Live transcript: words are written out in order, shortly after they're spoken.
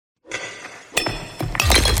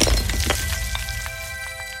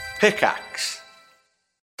Pickaxe.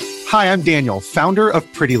 Hi, I'm Daniel, founder of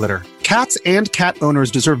Pretty Litter. Cats and cat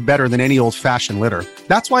owners deserve better than any old-fashioned litter.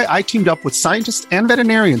 That's why I teamed up with scientists and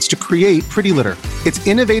veterinarians to create Pretty Litter. Its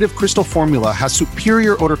innovative crystal formula has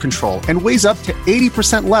superior odor control and weighs up to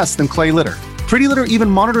 80% less than clay litter. Pretty Litter even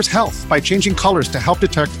monitors health by changing colors to help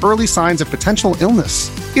detect early signs of potential illness.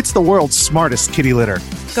 It's the world's smartest kitty litter.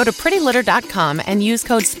 Go to prettylitter.com and use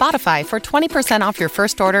code SPOTIFY for 20% off your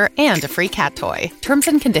first order and a free cat toy. Terms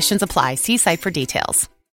and conditions apply. See site for details.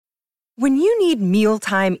 When you need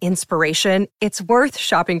mealtime inspiration, it's worth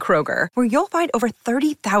shopping Kroger, where you'll find over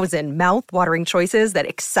 30,000 mouth-watering choices that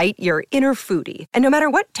excite your inner foodie. And no matter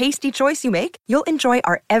what tasty choice you make, you'll enjoy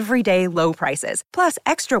our everyday low prices, plus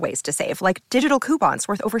extra ways to save, like digital coupons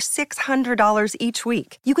worth over $600 each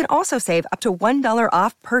week. You can also save up to $1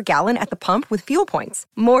 off per gallon at the pump with fuel points.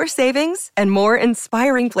 More savings and more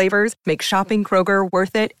inspiring flavors make shopping Kroger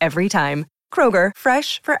worth it every time. Kroger,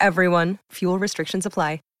 fresh for everyone. Fuel restrictions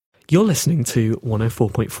apply. You're listening to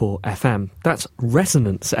 104.4 FM. That's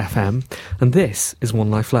Resonance FM, and this is One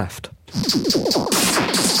Life Left.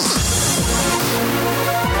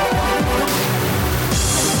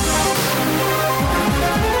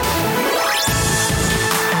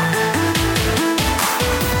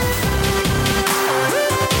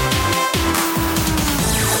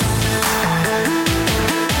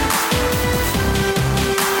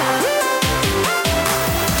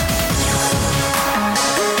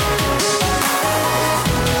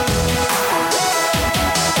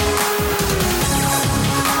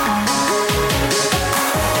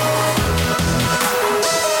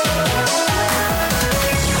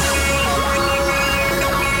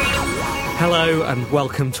 Hello and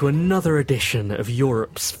welcome to another edition of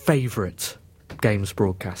Europe's favourite games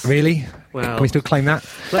broadcast. Really? Well, can we still claim that?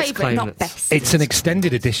 Let's Favourite, claim not it. best. It's an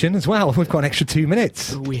extended edition as well. We've got an extra 2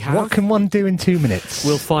 minutes. We have. What can one do in 2 minutes?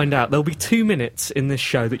 We'll find out. Therell be 2 minutes in this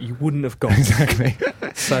show that you wouldn't have got. Exactly.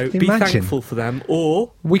 So be Imagine. thankful for them,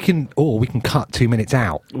 or we can cut 2 minutes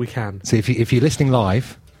out. we can. So if you're listening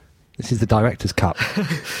live, this is the director's cut.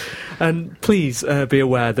 And please be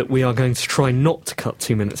aware that we are going to try not to cut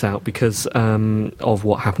 2 minutes out because of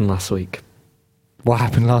what happened last week. What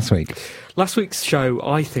happened last week? Last week's show,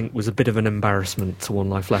 I think, was a bit of an embarrassment to One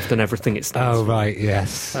Life Left and everything it stands Oh, for. right,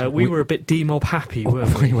 yes. We were a bit demob happy,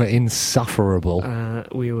 weren't we? We were insufferable.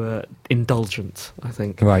 We were indulgent, I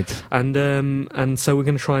think. Right. And so we're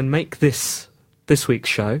going to try and make this week's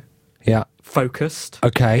show Yeah. focused,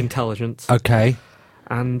 Okay. intelligent, Okay.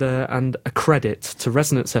 and a credit to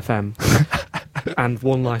Resonance FM and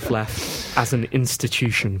One Life Left as an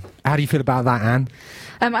institution. How do you feel about that, Anne?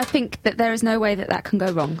 I think that there is no way that can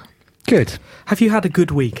go wrong. Good. Have you had a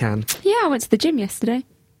good week, Anne? Yeah, I went to the gym yesterday.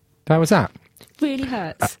 How was that? Really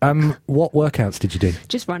hurts. What workouts did you do?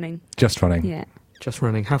 Just running. Just running? Yeah. Just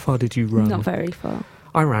running. How far did you run? Not very far.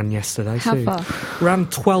 I ran yesterday How too. far? Ran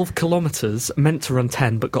 12 kilometres, meant to run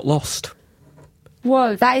 10, but got lost.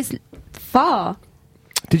 Whoa, that is far.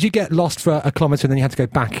 Did you get lost for a kilometre and then you had to go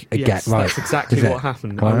back again? Yes, Right. that's exactly Is it? what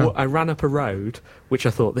happened. Wow. I ran up a road, which I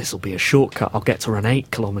thought, this will be a shortcut. I'll get to run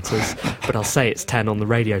 8 kilometres, but I'll say it's 10 on the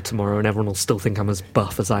radio tomorrow and everyone will still think I'm as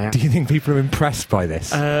buff as I am. Do you think people are impressed by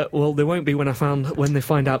this? Well, they won't be when they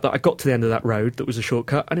find out that I got to the end of that road that was a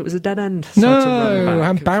shortcut and it was a dead end. So I had to run No,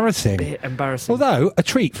 back. embarrassing. It was a bit embarrassing. Although, a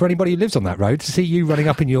treat for anybody who lives on that road to see you running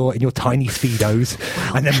up in your tiny Speedos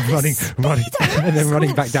and then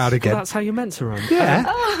running back down Well, again. that's how you're meant to run. Yeah.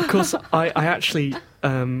 Of course, I actually,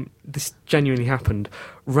 this genuinely happened,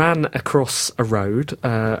 ran across a road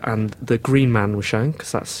and the green man was showing,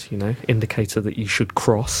 because that's, indicator that you should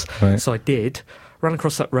cross. Right. So I did, ran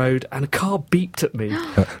across that road and a car beeped at me.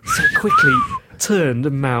 So I quickly turned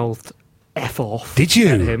and mouthed F off. Did you?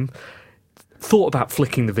 At him. Thought about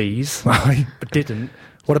flicking the V's, Right. but didn't.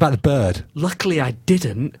 What about the bird? Luckily I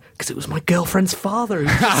didn't, because it was my girlfriend's father who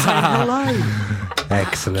was just saying hello.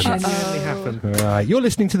 Excellent. Genuinely happened. Right, you're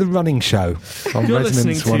listening to The Running Show on You're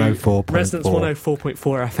Resonance listening to 104.4. Resonance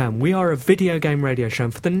 104.4 FM. We are a video game radio show,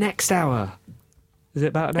 and for the next hour... Is it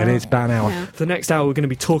about an hour? It is about an hour. Yeah. For the next hour, we're going to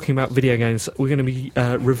be talking about video games. We're going to be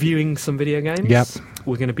reviewing some video games. Yep.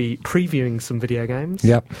 We're going to be previewing some video games.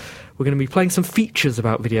 Yep. We're going to be playing some features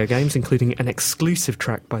about video games, including an exclusive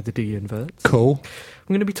track by the Do You Inverts. Cool.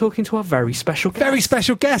 We're going to be talking to our very special guest. Very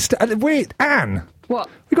special guest. Anne, What?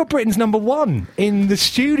 we got Britain's #1 in the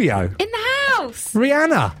studio. In the house!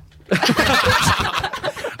 Rihanna.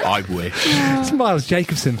 I wish. It's Miles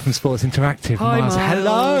Jacobson from Sports Interactive. Hi, Miles.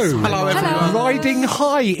 Hello. Hello, everyone. Riding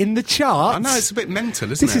high in the charts. I know, it's a bit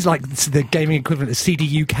mental, isn't it? This is like the gaming equivalent of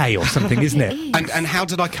CD UK or something, isn't it? And how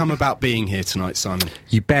did I come about being here tonight, Simon?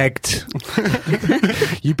 You begged.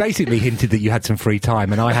 You basically hinted that you had some free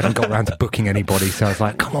time, and I hadn't got around to booking anybody, so I was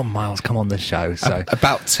like, come on, Miles, come on the show. So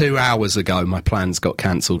About 2 hours ago, my plans got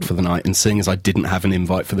cancelled for the night, and seeing as I didn't have an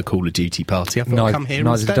invite for the Call of Duty party, I thought I'd come here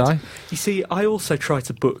neither instead. did I. You see, I also tried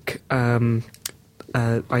to book. I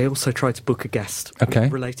also tried to book a guest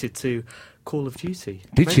related to Call of Duty.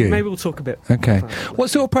 Did you? Maybe we'll talk a bit. Okay. about it. What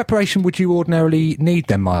sort of preparation would you ordinarily need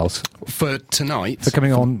then, Miles, For tonight? for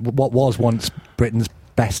coming on what was once Britain's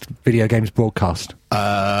best video games broadcast?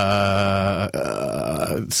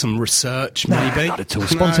 Some research, maybe. Not at all.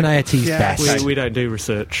 Spontaneity's best. We don't do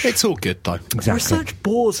research. It's all good, though. Exactly. Research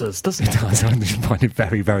bores us, doesn't it? I find it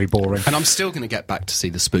very, very boring. And I'm still going to get back to see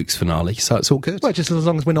the Spooks finale, so it's all good. Well, just as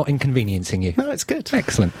long as we're not inconveniencing you. No, it's good.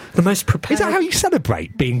 Excellent. The most prepared. Is that how you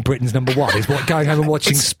celebrate being Britain's number one? Is what going home and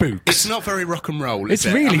watching Spooks? It's not very rock and roll, is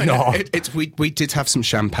It's it? really not. We did have some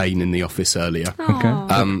champagne in the office earlier.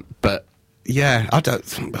 Okay. But yeah, I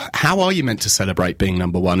don't. How are you meant to celebrate being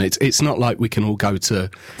number one? It's not like we can all go to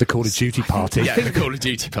The Call of Duty party. the Call of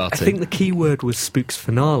Duty party. I think the key word was Spooks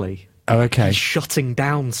finale. Oh, okay. He's shutting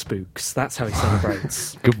down Spooks. That's how he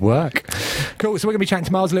celebrates. Good work. Cool. So we're going to be chatting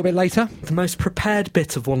to Miles a little bit later. The most prepared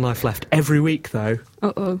bit of One Life Left every week, though,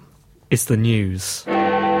 is the news.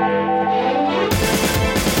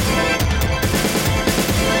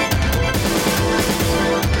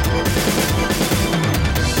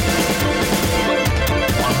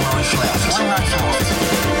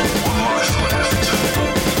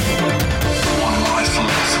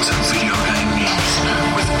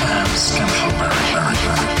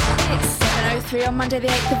 It's 7:03 on Monday the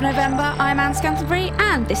 8th of November. I'm Anne Scantlebury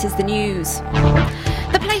and this is the news.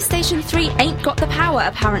 The PlayStation 3 ain't got the power,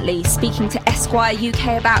 apparently. Speaking to Esquire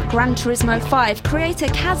UK about Gran Turismo 5, creator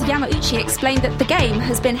Kaz Yamauchi explained that the game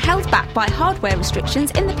has been held back by hardware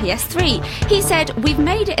restrictions in the PS3. He said, "We've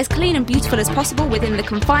made it as clean and beautiful as possible within the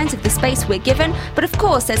confines of the space we're given, but of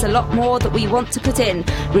course there's a lot more that we want to put in."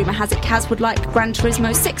 Rumour has it Kaz would like Gran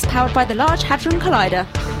Turismo 6 powered by the Large Hadron Collider.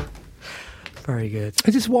 Very good.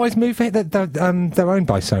 Is this a wise move? They're owned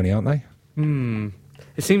by Sony, aren't they?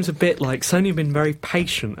 It seems a bit like Sony have been very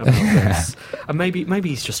patient about this. And maybe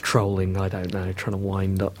he's just trolling, I don't know, trying to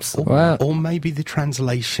wind up some... Or maybe the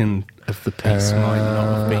translation of the piece might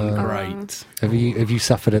not have been great. Have you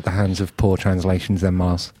suffered at the hands of poor translations then,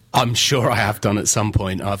 Miles? I'm sure I have done at some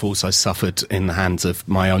point. I've also suffered in the hands of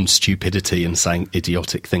my own stupidity and saying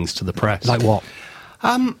idiotic things to the press. Like what?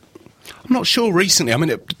 I'm not sure recently. I mean,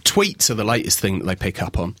 tweets are the latest thing that they pick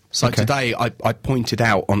up on. So today, I pointed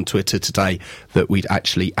out on Twitter today that we'd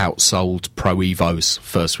actually outsold Pro Evo's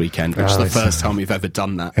first weekend, which is the first time we've ever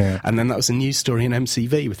done that. Yeah. And then that was a news story in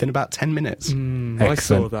MCV within about 10 minutes. I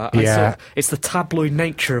saw that. Yeah. It's the tabloid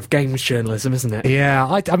nature of games journalism, isn't it? Yeah,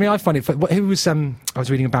 I mean, I find it. Who was? I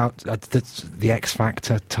was reading about the X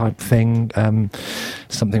Factor type thing,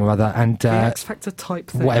 something or other, and The X Factor type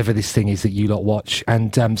thing. whatever this thing is that you lot watch,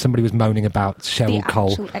 and somebody was moaning about Cheryl The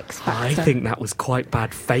Cole. actual X Factor. I think that was quite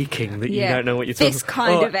bad faking that you Yeah. don't know what you're talking This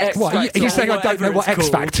kind of X What, are you saying I don't know what X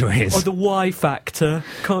Factor is? Or the Y Factor.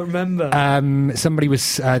 Can't remember. Somebody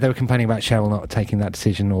was. They were complaining about Cheryl not taking that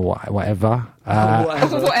decision or whatever.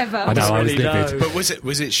 Whatever. I know, I was Really livid. know. But was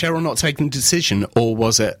it Cheryl not taking the decision, or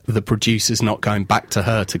was it the producers not going back to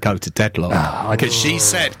her to go to deadlock? Because she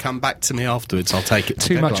said, "Come back to me afterwards. I'll take it to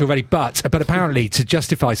Too deadlock." much already, but apparently to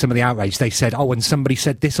justify some of the outrage, they said, "Oh, and somebody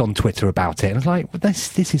said this on Twitter about it." And I was like, well,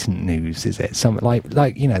 "This isn't news, is it?" Some like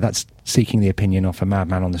that's seeking the opinion of a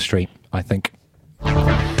madman on the street, I think.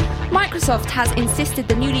 Microsoft has insisted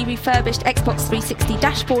the newly refurbished Xbox 360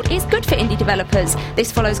 dashboard is good for indie developers.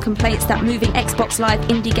 This follows complaints that moving Xbox Live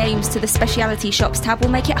indie games to the Specialty Shops tab will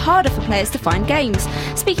make it harder for players to find games.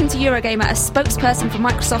 Speaking to Eurogamer, a spokesperson for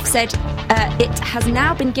Microsoft said it has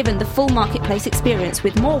now been given the full marketplace experience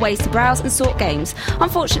with more ways to browse and sort games.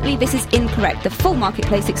 Unfortunately, this is incorrect. The full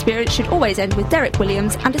marketplace experience should always end with Derek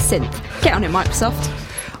Williams and a synth. Get on it, Microsoft.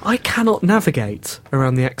 I cannot navigate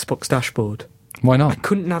around the Xbox dashboard. Why I not?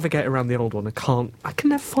 couldn't navigate around the old one. I can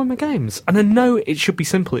never find my games. And I know it should be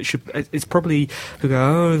simple. It's probably, they go,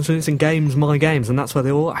 oh, it's in games, my games, and that's where they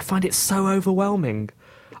all... I find it so overwhelming.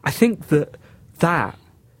 I think that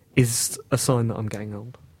is a sign that I'm getting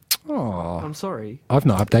old. Oh, I'm sorry. I've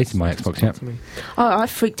not updated my Xbox yet. To me. Oh, I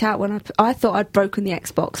freaked out when I thought I'd broken the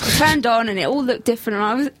Xbox. I turned on and it all looked different,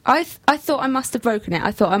 and I thought I must have broken it.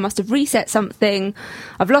 I thought I must have reset something.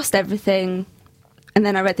 I've lost everything, and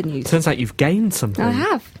then I read the news. Turns out you've gained something. I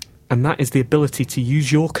have. and that is the ability to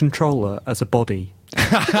use your controller as a body.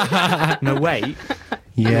 No, wait.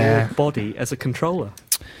 Yeah. Your body as a controller.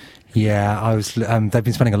 Yeah, I was. They've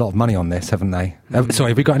been spending a lot of money on this, haven't they?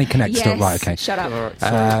 Sorry, have we got any Kinect still? Yes. Right, okay. Shut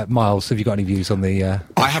up. Miles, have you got any views on the...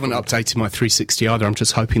 I haven't updated my 360 either. I'm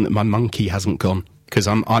just hoping that my monkey hasn't gone, because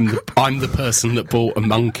I'm the person that bought a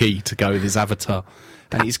monkey to go with his avatar,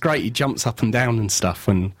 and he's great. He jumps up and down and stuff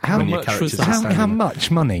when your much characters was are that? standing How there. much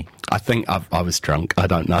money? I think I was drunk. I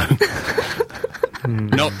don't know.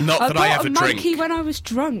 Not that I ever bought a monkey drink. when I was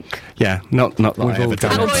drunk. Yeah, not that I ever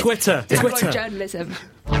done do. And on Twitter. Tabloid journalism.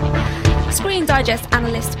 Screen Digest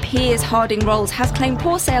analyst Piers Harding Rolls has claimed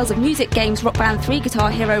poor sales of music games Rock Band 3, Guitar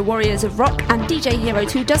Hero, Warriors of Rock and DJ Hero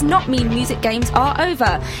 2 does not mean music games are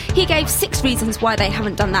over. He gave 6 reasons why they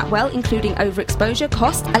haven't done that well, including overexposure,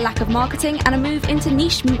 cost, a lack of marketing and a move into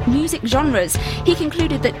niche music genres. He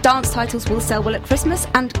concluded that dance titles will sell well at Christmas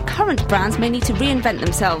and current brands may need to reinvent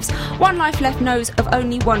themselves. One Life Left knows of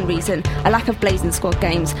only one reason, a lack of Blazing Squad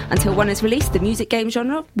games. Until one is released, the music game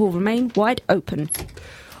genre will remain wide open.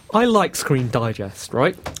 I like Screen Digest,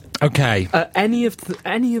 right? Okay. Any of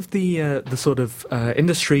the sort of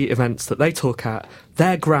industry events that they talk at,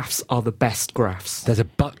 their graphs are the best graphs. There's a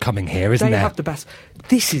but coming here, isn't They there? have the best.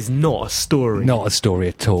 This is not a story. Not a story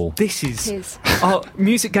at all. This is. It is.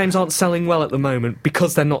 Music games aren't selling well at the moment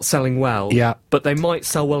because they're not selling well. Yeah. But they might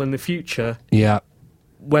sell well in the future Yeah.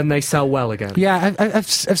 when they sell well again. Yeah, have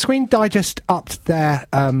Screen Digest upped their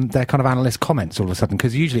kind of analyst comments all of a sudden?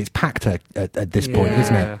 Because usually it's packed at this point,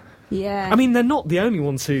 isn't it? Yeah. I mean, they're not the only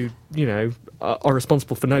ones who, are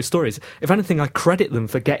responsible for no stories. If anything, I credit them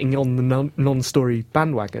for getting on the non-story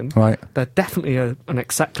bandwagon. Right. They're definitely an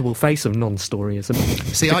acceptable face of non-storyism.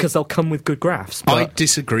 See, because they'll come with good graphs. I But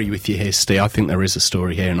disagree with you here, Steve. I think there is a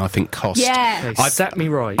story here, and I think cost. Yeah. they set me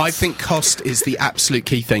right. I think cost is the absolute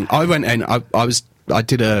key thing. I went in. I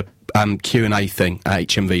did a Q&A thing at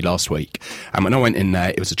HMV last week, and when I went in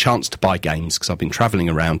there, it was a chance to buy games because I've been travelling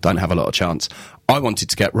around, don't have a lot of chance. I wanted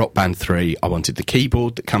to get Rock Band 3. I wanted the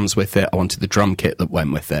keyboard that comes with it. I wanted the drum kit that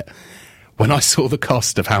went with it. When I saw the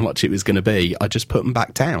cost of how much it was going to be, I just put them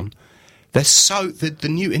back down. They're the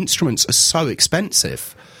new instruments are so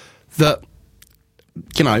expensive that,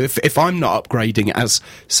 if I'm not upgrading as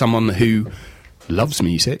someone who loves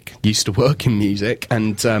music, used to work in music,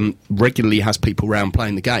 and regularly has people round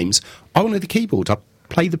playing the games, I wanted the keyboard. I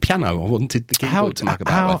play the piano. I wanted the keyboard to mug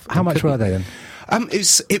about with. How much were they then?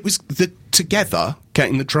 It was together,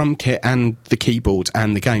 getting the drum kit and the keyboard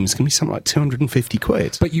and the games, going to be something like 250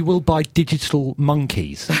 quid. But you will buy digital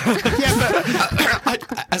monkeys. Yeah,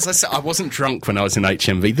 but as I said, I wasn't drunk when I was in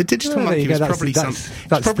HMV. The digital Oh, there monkey you go. was probably That's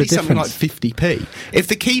probably the something like difference. 50p. If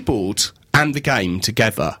the keyboard and the game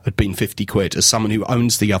together had been 50 quid, as someone who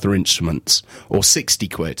owns the other instruments, or 60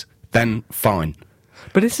 quid, then fine.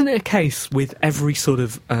 But isn't it a case with every sort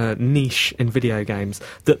of niche in video games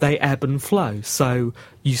that they ebb and flow? So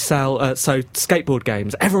you sell skateboard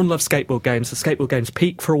games. Everyone loves skateboard games. The skateboard games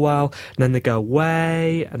peak for a while, and then they go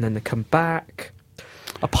away, and then they come back.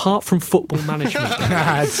 Apart from football management games.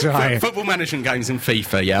 That's right. Football management games in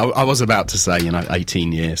FIFA, yeah. I was about to say,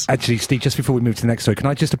 18 years. Actually, Steve, just before we move to the next story, can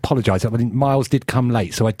I just apologise? I mean, Miles did come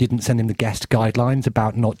late, so I didn't send him the guest guidelines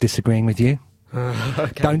about not disagreeing with you.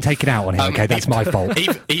 Okay. Don't take it out on him, okay? That's my fault.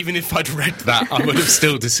 Even if I'd read that, I would have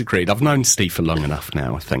still disagreed. I've known Steve for long enough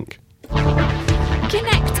now, I think.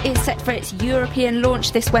 Kinect is set for its European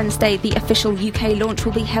launch this Wednesday. The official UK launch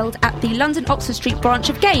will be held at the London Oxford Street branch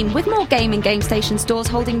of Game, with more Game and Game Station stores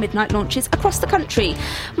holding midnight launches across the country.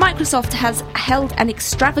 Microsoft has held an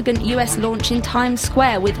extravagant US launch in Times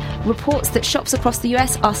Square, with reports that shops across the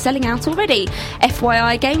US are selling out already.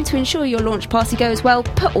 FYI, Game, to ensure your launch party goes well,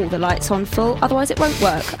 put all the lights on full, otherwise it won't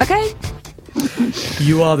work, okay?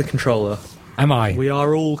 You are the controller. Am I? We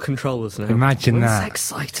are all controllers now. Imagine Well, that. It's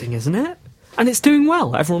exciting, isn't it? And it's doing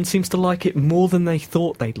well. Everyone seems to like it more than they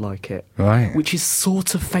thought they'd like it. Right. Which is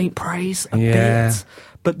sort of faint praise, a Yeah. bit.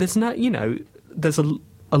 But there's no, there's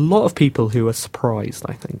a lot of people who are surprised,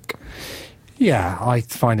 I think. Yeah, I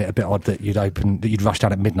find it a bit odd that you'd rush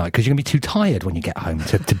down at midnight because you're going to be too tired when you get home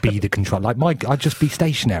to be the controller. I'd just be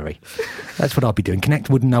stationary. That's what I'd be doing. Kinect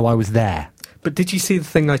wouldn't know I was there. But did you see the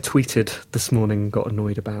thing I tweeted this morning and got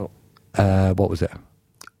annoyed about? What was it?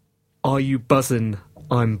 Are you buzzing?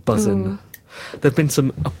 I'm buzzing. There have been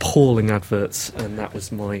some appalling adverts, and that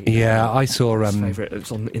was my Yeah, I saw... favourite. It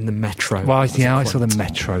was in the Metro. Well, It was yeah, I quite- saw the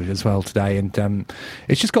Metro as well today, and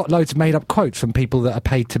it's just got loads of made-up quotes from people that are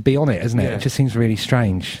paid to be on it, isn't it? Yeah. It just seems really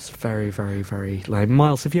strange. It's very, very, very lame.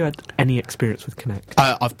 Miles, have you had any experience with Kinect?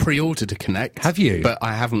 I've pre-ordered a Kinect. Have you? But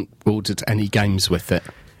I haven't ordered any games with it.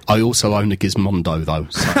 I also own a Gizmondo, though.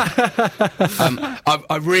 So.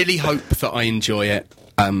 I really hope that I enjoy it.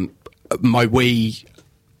 My Wii,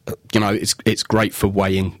 it's great for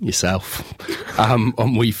weighing yourself. On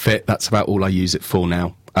Wii Fit, that's about all I use it for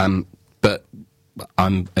now. But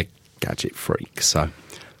I'm a gadget freak, so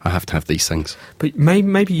I have to have these things. But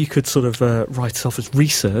maybe you could sort of write it off as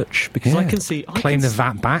research, because I can see... Claim the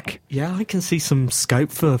VAT back. Yeah, I can see some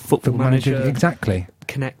scope for Football Manager. Exactly.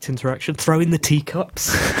 Connect interaction. Throw in the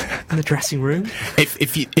teacups in the dressing room.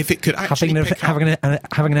 If it could actually having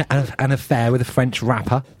an affair with a French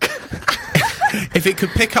rapper. If it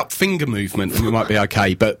could pick up finger movement, then we might be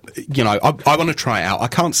okay. But, I want to try it out. I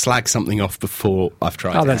can't slag something off before I've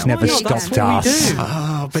tried it out. Oh, that's never stopped us.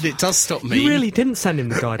 Oh, but it does stop me. You really didn't send him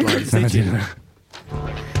the guidelines, did you?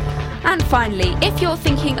 And finally, if you're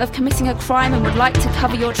thinking of committing a crime and would like to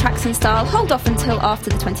cover your tracks in style, hold off until after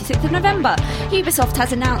the 26th of November. Ubisoft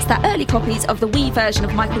has announced that early copies of the Wii version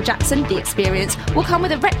of Michael Jackson, The Experience, will come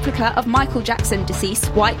with a replica of Michael Jackson, deceased,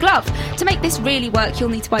 white glove. To make this really work, you'll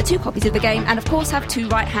need to buy 2 copies of the game and, of course, have 2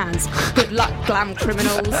 right hands. Good luck, glam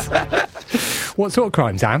criminals. What sort of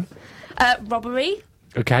crimes, Anne? Robbery.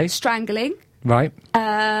 Okay. Strangling. Right.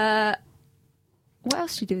 What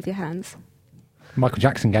else do you do with your hands? Michael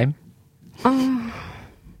Jackson game.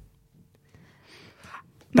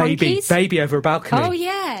 Baby over a balcony. Oh,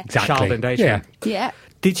 yeah. Exactly. Child endangerment. Yeah.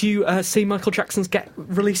 Did you see Michael Jackson's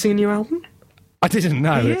releasing a new album? I didn't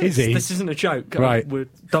know. Is he? This isn't a joke. Right. We're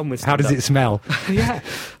done with How does it smell? Yeah.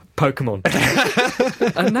 Pokemon.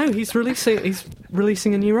 No, he's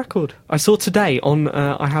releasing a new record. I saw today on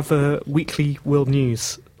I have a Weekly World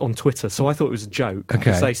News on Twitter, so I thought it was a joke.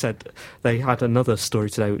 Because they said they had another story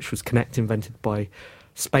today which was Kinect invented by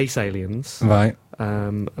space aliens. Right.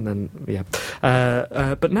 And then, yeah.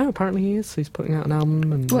 But no, apparently he is. He's putting out an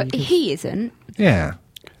album. And Well, he isn't. Yeah.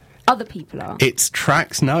 Other people are. It's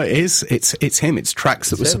tracks. No, it is. It's him. It's tracks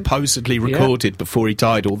that were supposedly recorded before he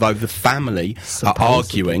died. Although the family are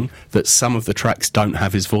arguing that some of the tracks don't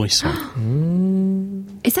have his voice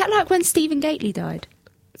on. Is that like when Stephen Gately died?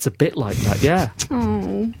 It's a bit like that, yeah.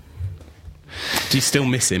 Oh, Do you still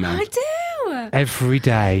miss him, Anne? I do. Every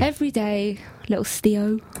day. Every day, little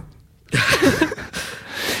Steo.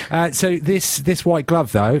 So this white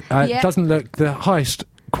glove, though, doesn't look the highest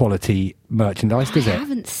quality merchandise, does I it?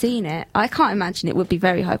 haven't seen it. I can't imagine it would be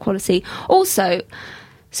very high quality. Also,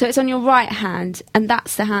 so it's on your right hand, and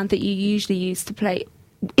that's the hand that you usually use to play.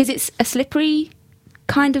 Is it a slippery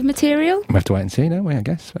kind of material? We have to wait and see, don't we? I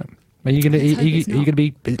guess. Are you going to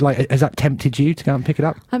be like? Has that tempted you to go and pick it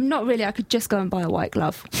up? I'm not really. I could just go and buy a white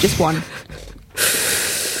glove, just one.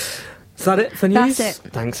 Is that it for news? That's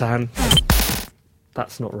it. Thanks, Anne.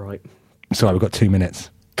 That's not right. Sorry, we've got 2 minutes.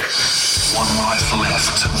 One Life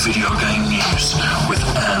Left video game news with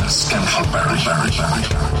Anne Scantleberry.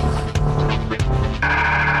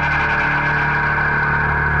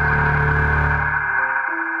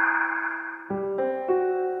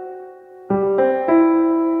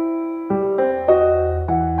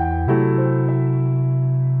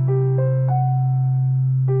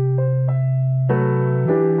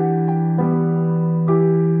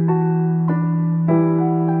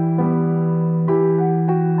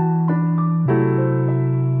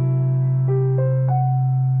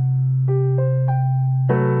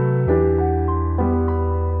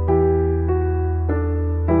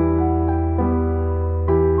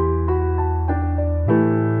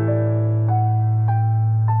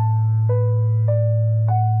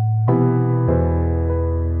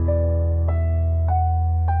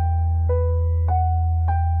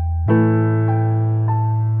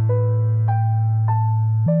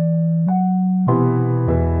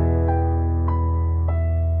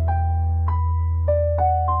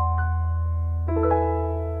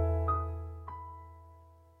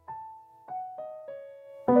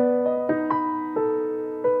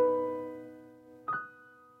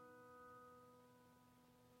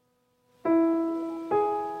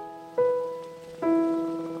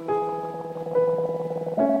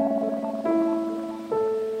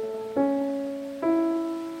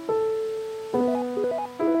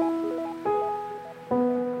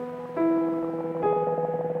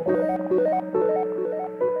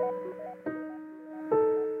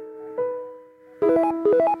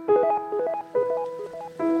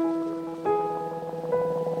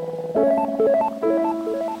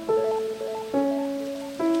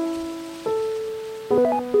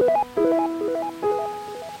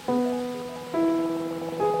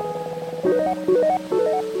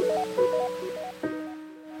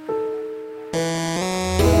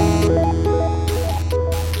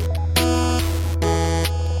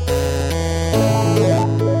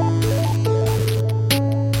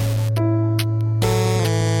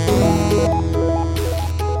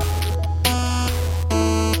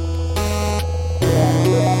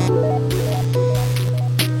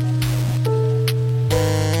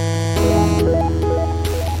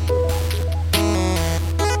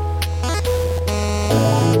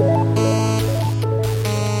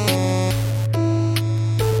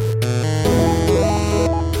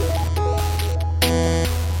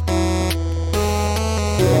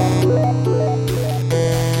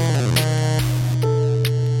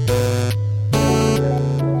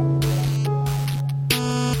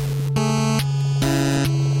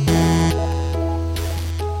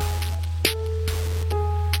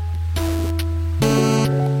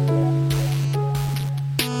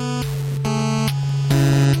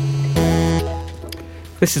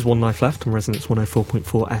 This is One Life Left on Resonance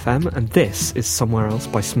 104.4 FM, and this is Somewhere Else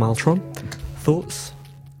by Smiletron. Thoughts?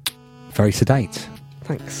 Very sedate.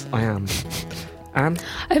 Thanks, I am. Anne?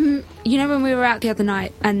 You know when we were out the other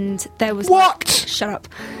night and there was... What? Shut up.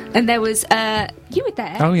 And there was... you were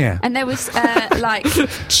there. Oh, yeah. And there was, like,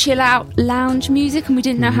 chill-out lounge music, and we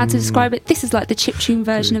didn't know how to describe it. This is like the chiptune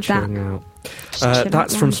version of that.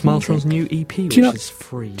 That's from Smiletron's new EP, which is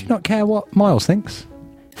free. Do you not care what Miles thinks?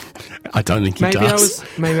 I don't think he does.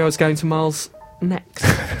 Maybe I was going to Miles next.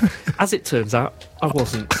 As it turns out, I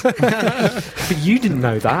wasn't. But you didn't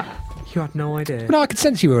know that. You had no idea. No, I could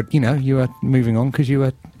sense you were moving on because you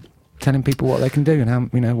were telling people what they can do and how,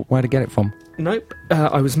 where to get it from. Nope.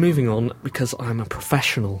 I was moving on because I'm a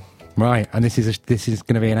professional. Right, and this is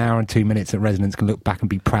going to be an hour and 2 minutes that Resonance can look back and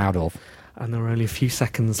be proud of. And there are only a few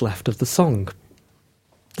seconds left of the song.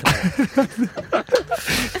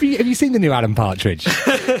 Have you seen the new Adam Partridge?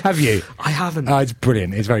 Have you? I haven't. Oh, it's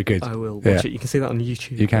brilliant. It's very good. I will watch it. You can see that on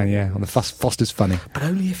YouTube. You can, yeah. On the Foster's Funny. But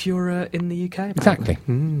only if you're in the UK. Exactly.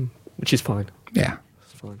 Which is fine. Yeah.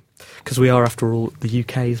 It's fine. Because we are, after all, the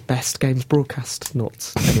UK's best games broadcast,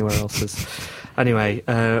 not anywhere else's. Anyway,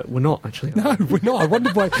 we're not, actually. No, we're not. I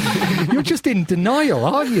wonder why. You're just in denial,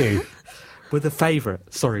 aren't you? We're the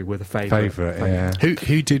favourite. Sorry, we're the favourite. Yeah.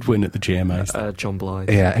 Who did win at the GMAs? John Blythe.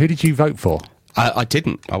 Yeah. Who did you vote for? I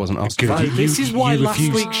didn't. I wasn't asked. Good. This is why last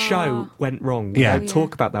refused. week's show went wrong. Yeah. We'll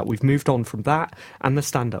talk about that. We've moved on from that and the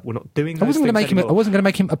stand-up. We're not doing those I wasn't going to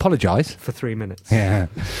make him apologise for 3 minutes. Yeah.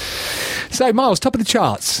 So, Miles, top of the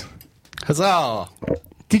charts. Huzzah!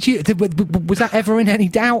 Was that ever in any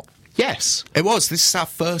doubt? Yes, it was. This is our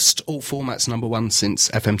first all formats #1 since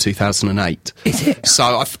FM 2008. Is it?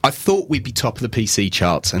 So I thought we'd be top of the PC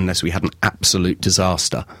charts unless we had an absolute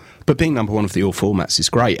disaster. But being #1 of the all formats is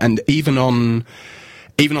great. And even on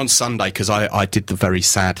Sunday, because I did the very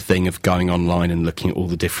sad thing of going online and looking at all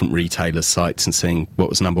the different retailers' sites and seeing what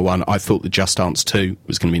was #1, I thought the Just Dance 2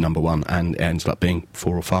 was going to be #1, and it ended up being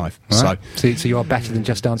 4 or 5. Right. So you are better than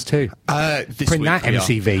Just Dance 2? Print that,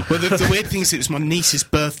 MCV. Well, the weird thing is it was my niece's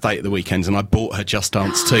birthday at the weekend, and I bought her Just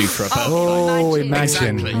Dance 2 for her birthday. Oh,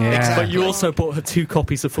 imagine. Exactly. Yeah. Exactly. But you also bought her 2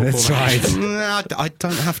 copies of Football That's right. No, I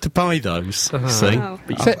don't have to buy those. See,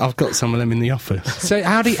 I've got some of them in the office. So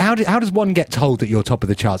how does one get told that you're top of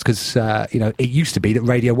the charts? Because it used to be that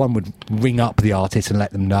Radio 1 would ring up the artist and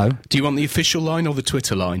let them know. Do you want the official line or the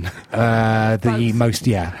Twitter line? The most,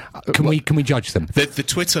 yeah. Can we judge them? The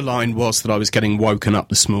Twitter line was that I was getting woken up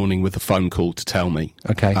this morning with a phone call to tell me.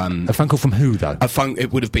 Okay. A phone call from who, though?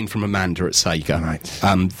 It would have been from Amanda at Sega. Right.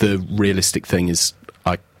 The realistic thing is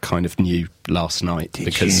I kind of knew last night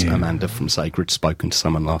because Amanda from Sega had spoken to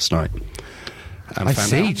someone last night. I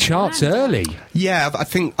see, charts early. Yeah, I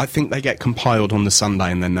think they get compiled on the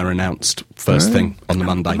Sunday and then they're announced first thing on the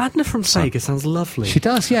Monday. Amanda from Sega sounds lovely. She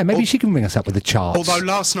does, yeah. Maybe she can ring us up with the charts. Although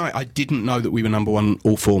last night I didn't know that we were #1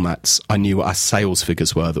 all formats. I knew what our sales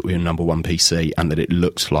figures were, that we were #1 PC, and that it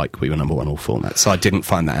looked like we were #1 all formats. So I didn't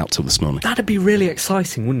find that out till this morning. That'd be really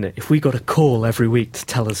exciting, wouldn't it? If we got a call every week to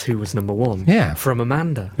tell us who was #1. Yeah. From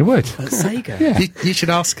Amanda. It would. At Sega. Yeah. You should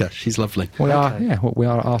ask her. She's lovely. We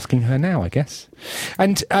are asking her now, I guess.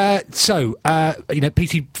 And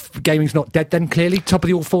PC gaming's not dead then, clearly? Top of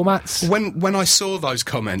the all formats? When I saw those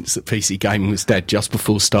comments that PC gaming was dead just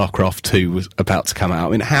before StarCraft 2 was about to come out,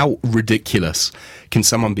 I mean, how ridiculous can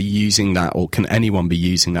someone be using that, or can anyone be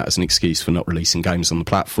using that as an excuse for not releasing games on the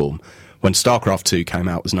platform? When StarCraft 2 came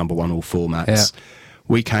out, it was #1 all formats. Yeah.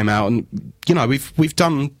 We came out and, we've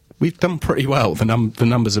done pretty well. The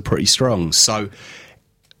numbers are pretty strong. So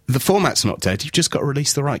the format's not dead. You've just got to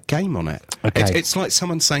release the right game on it. Okay. It's like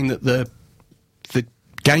someone saying that the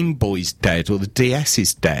Game Boy's dead or the DS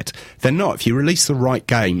is dead. They're not. If you release the right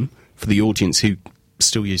game for the audience who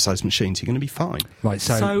still use those machines, you're going to be fine. Right.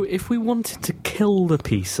 So if we wanted to kill the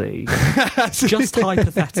PC, just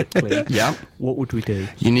hypothetically, what would we do?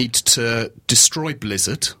 You need to destroy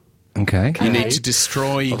Blizzard. Okay. You need to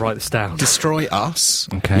destroy... I'll write this down. Destroy us.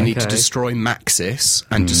 Okay. You need to destroy Maxis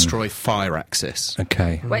and destroy Firaxis.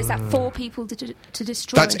 Okay. Wait, is that 4 people to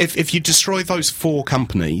destroy? That's if you destroy those 4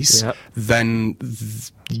 companies, then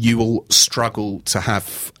you will struggle to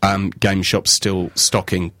have game shops still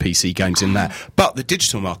stocking PC games in there. But the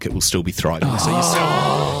digital market will still be thriving. So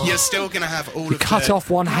you're still going to have all of cut off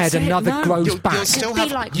one head, another grows back. You'll still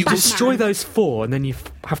have... You destroy those 4 and then you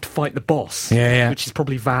have to fight the boss. Yeah. Which is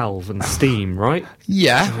probably Valve and Steam, right?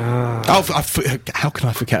 Yeah. How can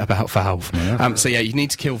I forget about Valve? Yeah. You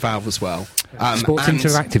need to kill Valve as well. Sports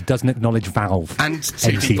Interactive doesn't acknowledge Valve. And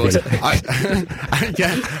CD Boys.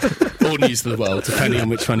 or News of the World, depending on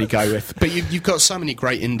which one you go with. But you've got so many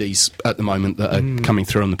great indies at the moment that are coming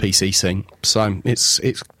through on the PC scene. So it's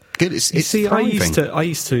good. It's thriving. I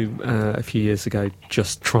used to a few years ago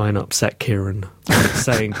just try and upset Kieran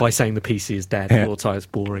by saying the PC is dead or it's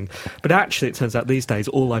boring. But actually, it turns out these days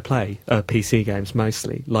all I play are PC games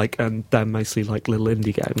mostly, and they're mostly like little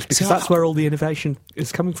indie games because that's where all the innovation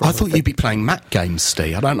is coming from. I thought you'd be playing Mac games,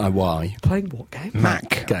 Steve. I don't know why. Playing what game?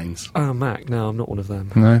 Mac games. Oh, Mac. No, I'm not one of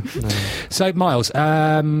them. No. So, Miles, is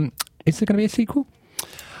there going to be a sequel?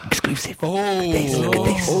 Exclusive.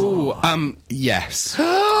 Yes.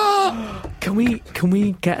 Can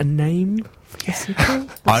we get a name for the sequel?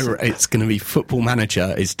 It's going to be Football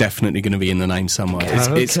Manager. Is definitely going to be in the name somewhere.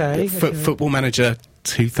 It's Football Manager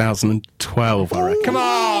 2012. I reckon. Come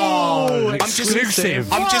on,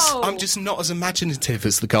 exclusive. I'm just not as imaginative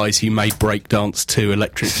as the guys who made Breakdance 2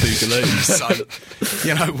 Electric Boogaloo. So,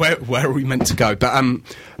 where are we meant to go?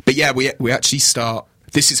 But yeah, we actually start.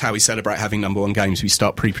 This is how we celebrate having number one games. We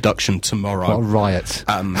start pre-production tomorrow. What a riot.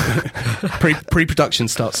 Pre-production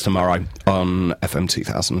starts tomorrow on FM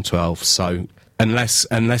 2012. So unless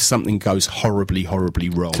something goes horribly, horribly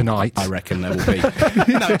wrong tonight, I reckon there will be.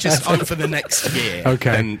 No, just over the next year.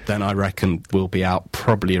 Okay. Then I reckon we'll be out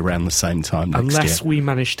probably around the same time next year. Unless we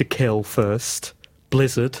manage to kill first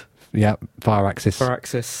Blizzard. Yeah, Firaxis.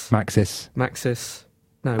 Maxis.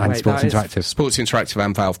 No, and Sports Interactive. Sports Interactive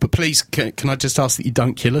and Valve. But please, can I just ask that you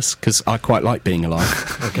don't kill us? Because I quite like being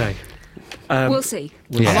alive. Okay. We'll see.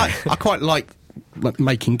 Yeah. I quite like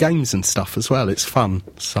making games and stuff as well. It's fun.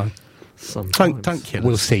 So don't kill us.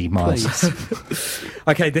 We'll see, Miles.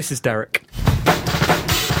 Okay, this is Derek.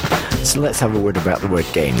 So let's have a word about the word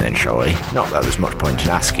game then, shall we? Not that there's much point in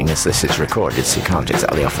asking, as this is recorded, so you can't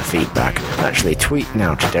exactly offer feedback. Actually, tweet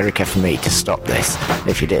now to Derek FME to stop this.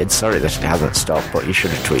 If you did, sorry that it hasn't stopped, but you should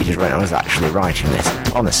have tweeted when I was actually writing this.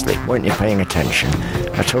 Honestly, weren't you paying attention?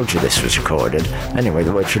 I told you this was recorded. Anyway,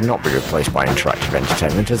 the word should not be replaced by interactive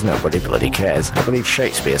entertainment, as nobody bloody cares. I believe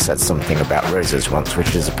Shakespeare said something about roses once,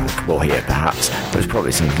 which is applicable here, perhaps. It was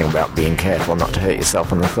probably something about being careful not to hurt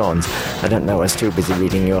yourself on the thorns. I don't know, I was too busy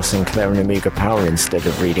reading your Sinclair and Amiga Power instead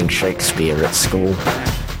of reading Shakespeare at school.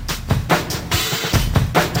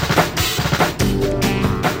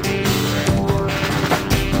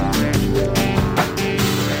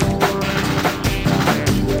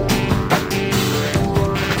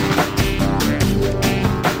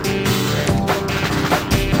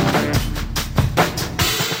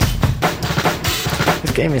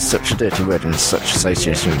 Game is such a dirty word and such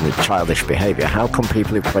association with childish behaviour. How come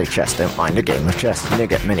people who play chess don't mind a game of chess? You don't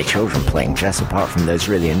get many children playing chess, apart from those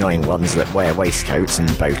really annoying ones that wear waistcoats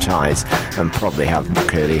and bow ties and probably have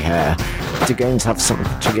curly hair. Do games have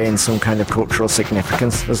to gain some kind of cultural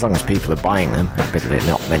significance? As long as people are buying them, admittedly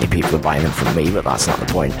not many people are buying them from me, but that's not the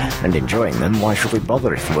point, and enjoying them, why should we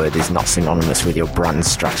bother if the word is not synonymous with your brand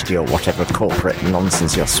strategy or whatever corporate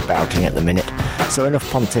nonsense you're spouting at the minute? So enough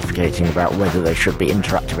pontificating about whether they should be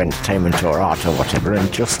interactive entertainment or art or whatever,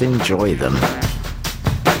 and just enjoy them.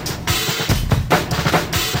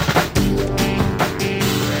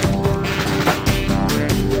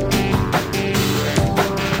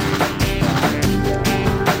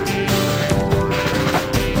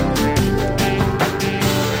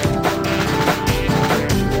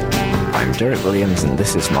 I'm Derek Williams, and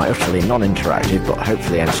this is my utterly non-interactive but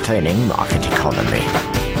hopefully entertaining market economy.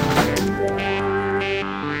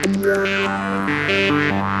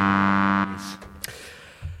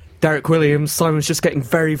 Derek Williams, Simon's just getting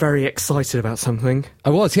very, very excited about something.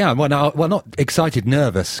 I was, yeah. Well, not excited,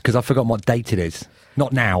 nervous, because I've forgotten what date it is.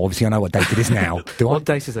 Not now, obviously I know what date it is now. Do I? What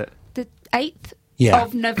date is it? The 8th Yeah.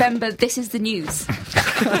 of November. This is the news.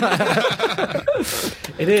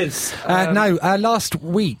 It is. Last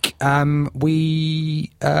week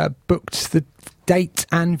we booked the date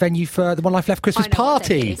and venue for the One Life Left Christmas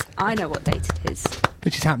party. I know what date it is.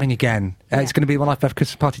 Which is happening again. It's going to be One Life Left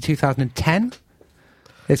Christmas Party 2010.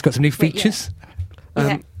 It's got some new features.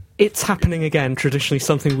 It's happening again, traditionally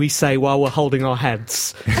something we say while we're holding our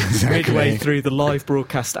heads midway through the live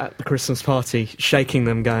broadcast at the Christmas party, shaking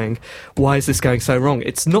them, going, why is this going so wrong?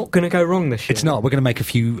 It's not going to go wrong this year. It's not. We're going to make a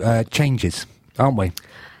few changes, aren't we?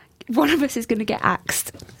 One of us is going to get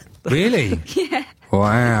axed. Really? Yeah.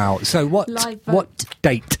 Wow. So what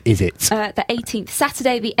date is it? The 18th.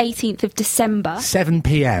 Saturday the 18th of December. 7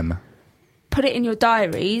 p.m. Put it in your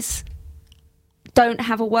diaries. Don't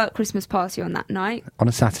have a work Christmas party on that night. On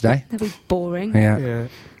a Saturday. That'll be boring. Yeah.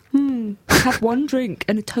 Have one drink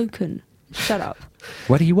and a token. Shut up.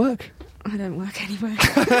 Where do you work? I don't work anywhere.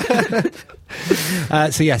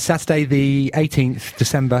 Saturday the 18th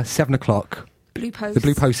December, 7 o'clock. Blue Post. The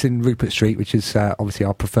Blue Post in Rupert Street, which is obviously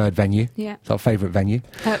our preferred venue. Yeah. It's our favourite venue.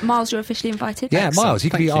 Miles, you're officially invited. Yeah, Excellent. Miles, you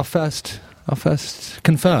can Thank be you. our first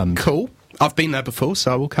confirmed. Cool. I've been there before,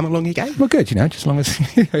 so I will come along again. Well, good, just as long as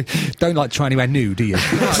don't like try anywhere new, do you?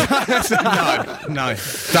 No.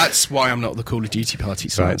 That's why I'm not at the Call of Duty party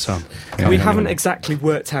tonight. So We haven't exactly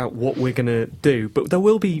worked out what we're going to do, but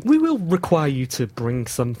we will require you to bring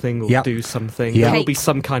something or Yep. do something. Yep. There will be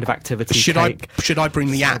some kind of activity. Should I bring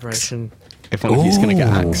the axe? celebration. If one of you's going to get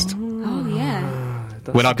axed, Oh,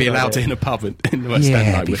 yeah. will I be allowed in a pub in the West End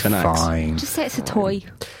Yeah, like, be with an axe? fine. Just say it's a toy.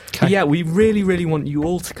 Yeah, we really, really want you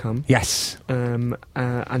all to come. Yes. And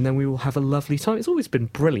then we will have a lovely time. It's always been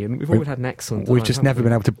brilliant. We've always had an excellent time. We've just never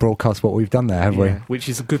been able to broadcast what we've done there, have we? Which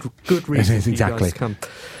is a good reason is, for you guys exactly. to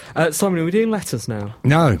come. Simon, are we doing letters now?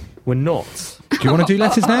 No. We're not. Do you want to do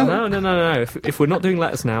letters now? No. If we're not doing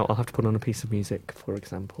letters now, I'll have to put on a piece of music. For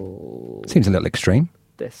example, Seems a little extreme.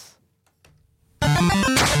 this.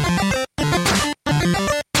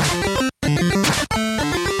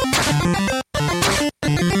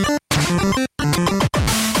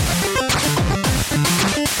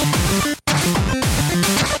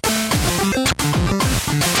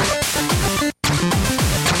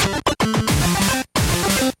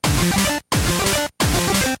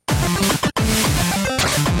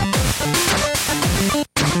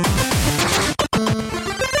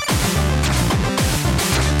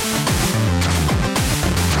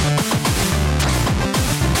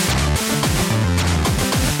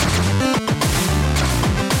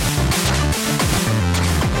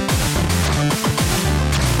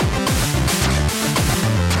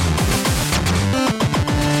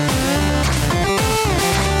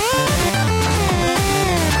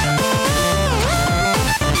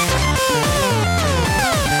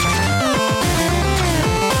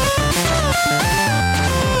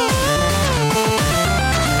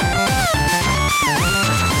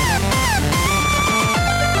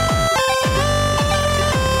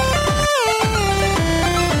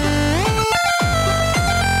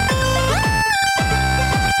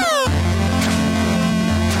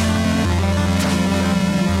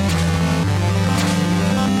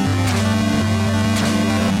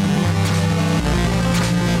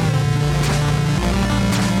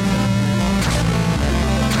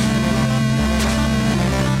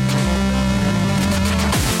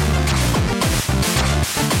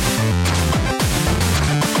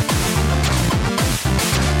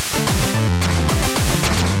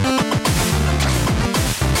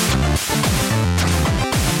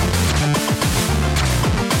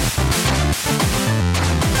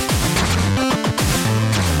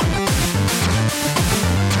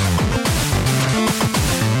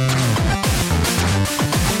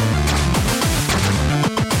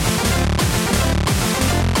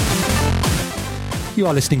 You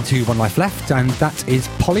are listening to One Life Left, and that is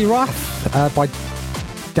Polyrath by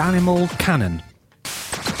Danimal Cannon.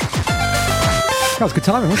 That was good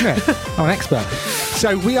timing, wasn't it? I'm an expert.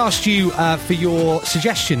 So we asked you for your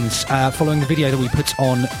suggestions following the video that we put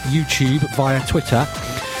on YouTube via Twitter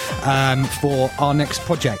for our next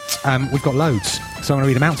project. We've got loads, so I'm going to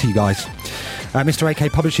read them out to you guys. Mr.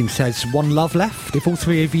 AK Publishing says, One Love Left. If all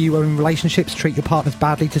three of you are in relationships, treat your partners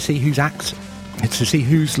badly to see who's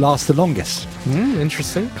lasts the longest.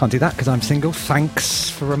 Interesting. Can't do that because I'm single. Thanks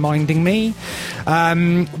for reminding me.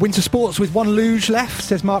 Winter sports with one luge left,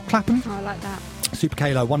 says Mark Clapham. Oh, I like that. Super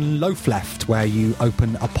Kalo, one loaf left where you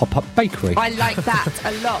open a pop-up bakery. I like that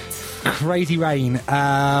a lot. Crazy Rain,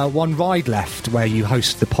 one ride left where you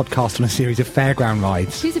host the podcast on a series of fairground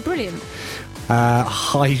rides. These are brilliant.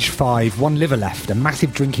 Hige 5, one liver left, a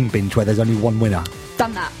massive drinking binge where there's only one winner.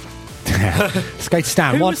 Done that. Skate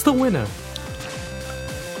Stan, Who one. was the winner?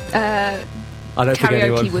 Uh, I don't think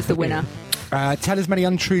anyone. karaoke was the winner. Tell as many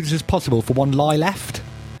untruths as possible for one lie left.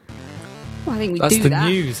 Well, I think we That's do the that.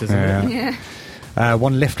 news, isn't it? Yeah.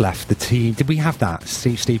 One lift left. The team. Did we have that?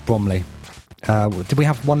 Steve Bromley. Did we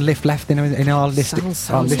have one lift left in our list? Sounds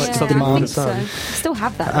our like list Yeah, of I think demands? so. I still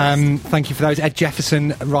have that list. Thank you for those. Ed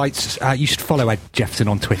Jefferson writes, you should follow Ed Jefferson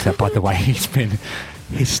on Twitter, by the way. He's been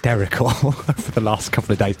hysterical for the last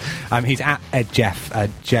couple of days. He's at Ed Jeff,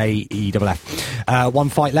 Jeff. One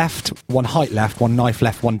fight left, one height left, one knife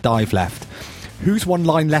left, one dive left. Whose one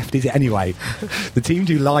line left is it anyway? The team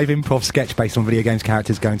do live improv sketch based on video games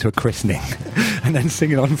characters going to a christening and then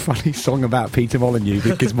singing on a funny song about Peter Molyneux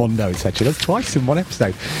with Gizmondo, etc. That's twice in one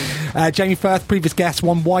episode. Jamie Firth, previous guest,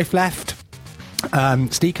 one wife left.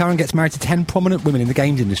 Steve Curran gets married to 10 prominent women in the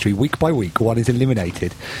games industry. Week by week, one is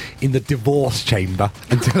eliminated in the divorce chamber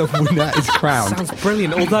until a winner is crowned. Sounds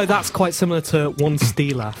brilliant, although that's quite similar to One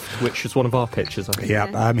Steelaf, which was one of our pictures, I think.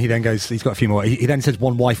 Yeah, he then goes, he's got a few more. He then says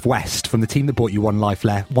One Wife West, from the team that bought you One Wife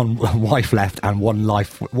Left and One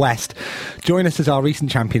Life West. Join us as our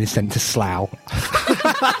recent champion is sent to Slough.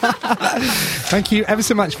 Thank you ever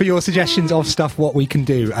so much for your suggestions of stuff, what we can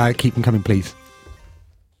do. Keep them coming, please.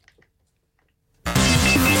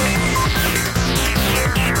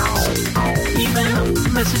 Email,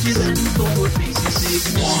 messages and forward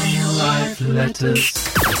BCC One Life letters.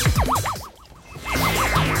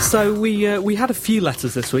 So we had a few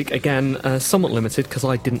letters this week, again, somewhat limited because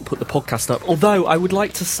I didn't put the podcast up. Although I would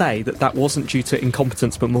like to say that wasn't due to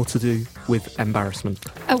incompetence, but more to do with embarrassment.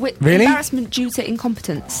 Really? Embarrassment due to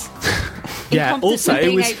incompetence. Yeah, also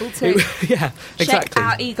being it was able to yeah, check exactly.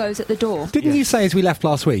 our egos at the door. Didn't you say as we left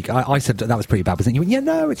last week? I said that was pretty bad, but then you went, yeah,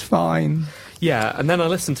 no, it's fine. Yeah, and then I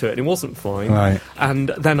listened to it and it wasn't fine. Right. And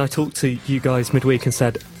then I talked to you guys midweek and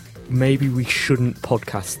said, maybe we shouldn't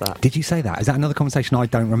podcast that. Did you say that? Is that another conversation I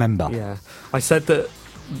don't remember? Yeah. I said that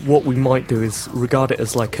what we might do is regard it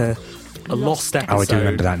as like a lost episode. Oh, I do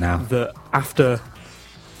remember that now. That after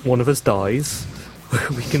one of us dies,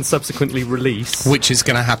 we can subsequently release. Which is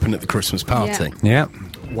going to happen at the Christmas party. Yeah.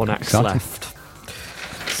 One act Exciting. left.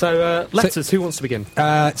 So, letters, who wants to begin?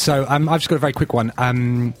 I've just got a very quick one.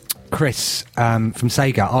 Chris from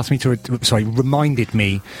Sega asked me reminded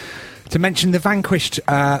me to mention the Vanquished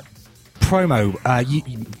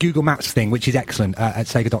promo Google Maps thing, which is excellent, at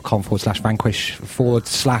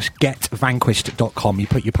sega.com/vanquish/getvanquished.com. You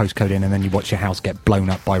put your postcode in and then you watch your house get blown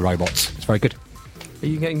up by robots. It's very good. Are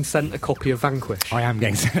you getting sent a copy of Vanquish? I am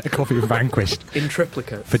getting sent a copy of Vanquished. In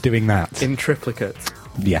triplicate? For doing that. In triplicate?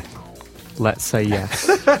 Yeah. Let's say yes.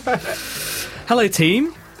 Hello,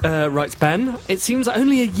 team. Writes Ben. It seems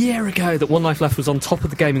only a year ago that One Life Left was on top of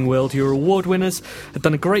the gaming world. Your award winners had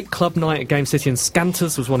done a great club night at Game City, and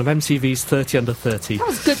Scanters was one of MTV's 30 under 30. That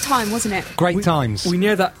was a good time, wasn't it? Great times. We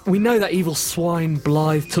know that evil swine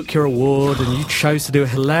Blythe took your award, and you chose to do a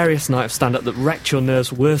hilarious night of stand-up that wrecked your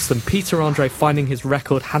nerves worse than Peter Andre finding his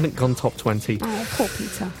record hadn't gone top 20. Oh, poor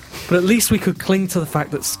Peter. But at least we could cling to the fact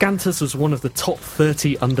that Scanters was one of the top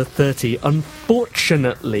 30 under 30.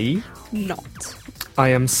 Unfortunately, not. I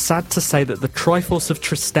am sad to say that the Triforce of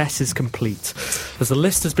Tristesse is complete, as the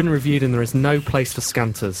list has been reviewed and there is no place for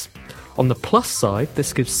Scanters. On the plus side,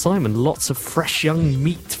 this gives Simon lots of fresh young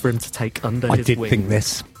meat for him to take under his wing. I did think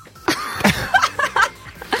this.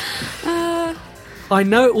 I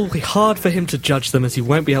know it will be hard for him to judge them, as he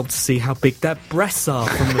won't be able to see how big their breasts are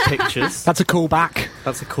from the pictures. That's a callback.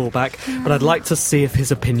 That's a callback. But I'd like to see if his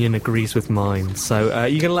opinion agrees with mine. So, are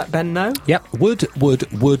you going to let Ben know? Yep. Would.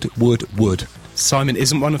 Simon,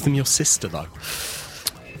 isn't one of them your sister, though?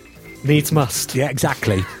 Needs must. Yeah,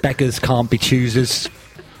 exactly. Beggars can't be choosers,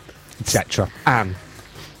 etc. Anne.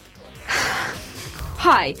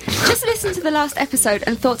 Hi, just listened to the last episode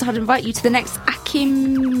and thought I'd invite you to the next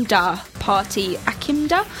Akimda party,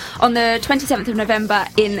 on the 27th of November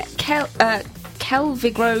in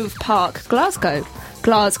Kelvigrove Park,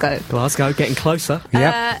 Glasgow, getting closer.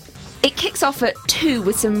 Yeah. It kicks off at 2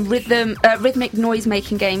 with some rhythmic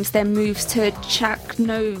noise-making games, then moves to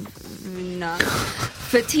Chaknovna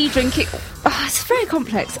for tea drinking. Oh, it's very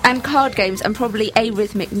complex. And card games and probably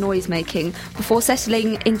arrhythmic noise-making before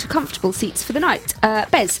settling into comfortable seats for the night.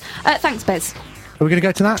 Bez. Thanks, Bez. Are we going to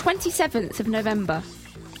go to that? 27th of November.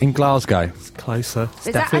 In Glasgow. It's closer. It's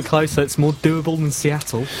Is definitely closer. It's more doable than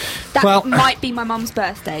Seattle. That might be my mum's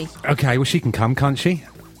birthday. Okay, well, she can come, can't she?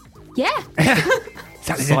 Yeah.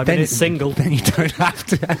 Simon is single. Then you don't have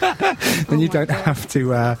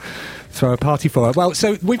to. Throw a party for her. Well,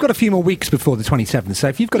 so we've got a few more weeks before the 27th. So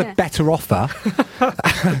if you've got a better offer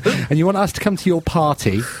and you want us to come to your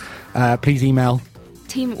party, please email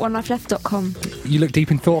team@onelifeleft.com. You look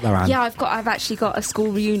deep in thought there, Anne. Yeah, I've actually got a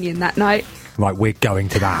school reunion that night. Right, we're going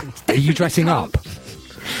to that. Are you dressing up?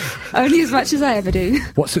 Only as much as I ever do.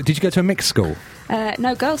 Did you go to a mixed school?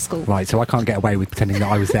 No, girls' school. Right, so I can't get away with pretending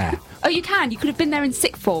that I was there. Oh, you can. You could have been there in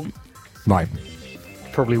sixth form. Right.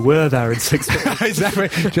 Probably were there in sixth form. Is that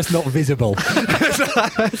right? Just not visible.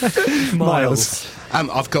 Miles.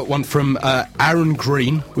 I've got one from Aaron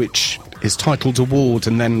Green, which is titled Award,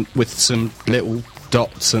 and then with some little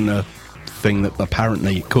dots and a thing that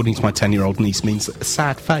apparently, according to my 10-year-old niece, means a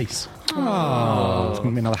sad face. Oh, it's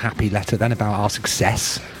going to be another happy letter then about our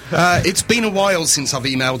success. It's been a while since I've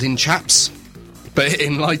emailed in, chaps. But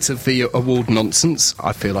in light of the award nonsense,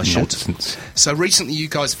 I feel I should. So recently you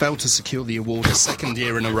guys failed to secure the award a second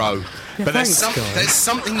year in a row. Yeah, but there's thanks,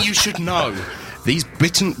 something you should know. These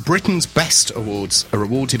Britain's Best Awards are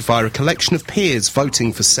awarded via a collection of peers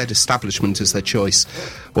voting for said establishment as their choice.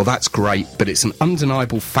 Well, that's great, but it's an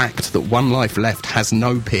undeniable fact that One Life Left has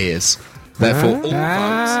no peers. Therefore,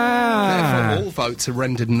 all votes are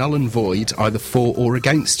rendered null and void, either for or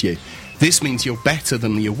against you. This means you're better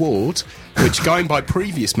than the award, which, going by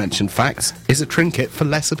previous mentioned facts, is a trinket for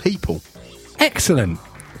lesser people. Excellent.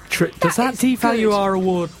 Does that devalue our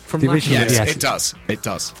award from last year? Yes, it does. It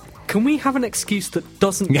does. Can we have an excuse that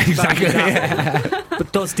doesn't devalue that one,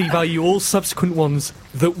 but does devalue all subsequent ones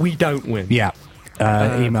that we don't win? Yeah.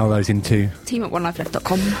 Email those into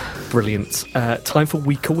team@onelifeleft.com. Brilliant. Time for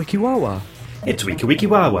Weeka Wiki Wawa. It's Wiki Wiki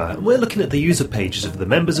Wawa, and we're looking at the user pages of the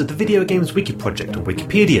members of the Video Games Wiki project on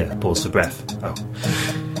Wikipedia. Pause for breath. Oh.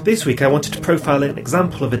 This week I wanted to profile an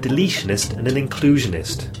example of a deletionist and an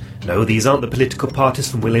inclusionist. No, these aren't the political parties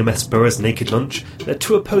from William S. Burroughs' Naked Lunch. They're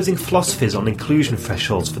two opposing philosophies on inclusion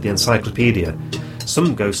thresholds for the encyclopedia.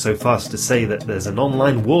 Some go so far as to say that there's an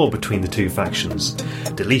online war between the two factions.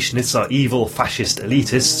 Deletionists are evil, fascist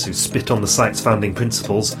elitists who spit on the site's founding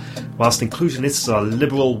principles, whilst inclusionists are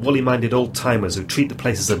liberal, woolly-minded old-timers who treat the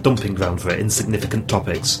place as a dumping ground for insignificant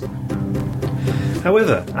topics.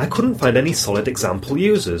 However, I couldn't find any solid example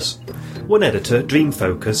users. One editor, Dream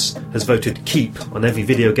Focus, has voted keep on every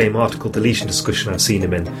video game article deletion discussion I've seen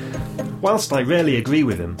him in. Whilst I rarely agree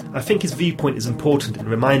with him, I think his viewpoint is important in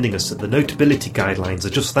reminding us that the Notability Guidelines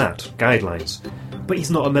are just that, guidelines. But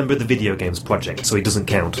he's not a member of the Video Games Project, so he doesn't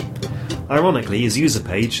count. Ironically, his user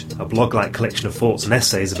page, a blog-like collection of thoughts and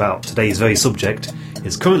essays about today's very subject,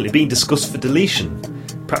 is currently being discussed for deletion.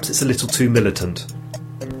 Perhaps it's a little too militant.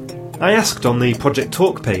 I asked on the Project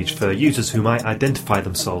Talk page for users who might identify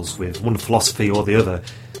themselves with one philosophy or the other.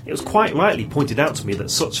 It was quite rightly pointed out to me that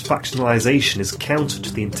such factionalisation is counter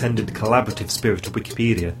to the intended collaborative spirit of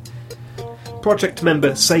Wikipedia. Project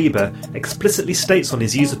member Saber explicitly states on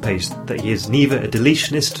his user page that he is neither a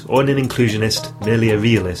deletionist or an inclusionist, merely a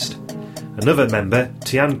realist. Another member,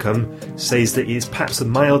 Tiancum, says that he is perhaps a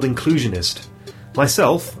mild inclusionist.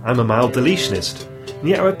 Myself, I'm a mild deletionist, and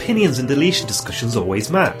yet our opinions in deletion discussions always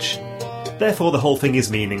match. Therefore the whole thing is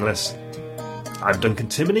meaningless. I'm Duncan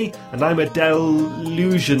Timoney, and I'm a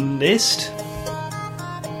delusionist.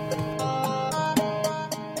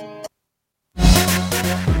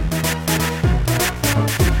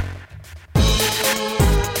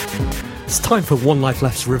 It's time for One Life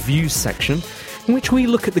Left's reviews section, in which we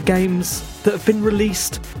look at the games that have been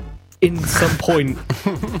released in some point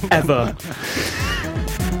ever.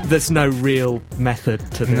 There's no real method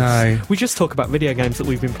to this. No. We just talk about video games that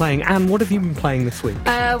we've been playing. Anne, what have you been playing this week?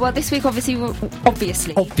 Well, this week, obviously, we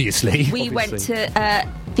went to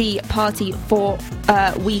the party for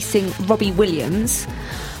We Sing Robbie Williams,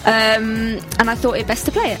 and I thought it best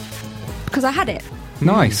to play it because I had it.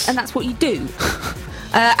 Nice. And that's what you do.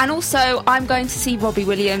 And also, I'm going to see Robbie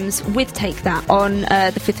Williams with Take That on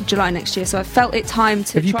the 5th of July next year, so I felt it time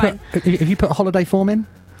to Have you put a holiday form in?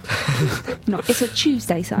 No, it's a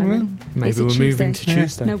Tuesday, Simon. Maybe we're moving to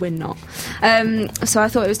Tuesday. No, we're not. So I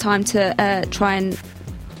thought it was time to try and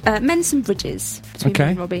mend some bridges between me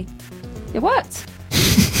and Robbie. It worked.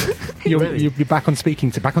 You're back on singing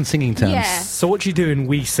terms. Yeah. So what do you do in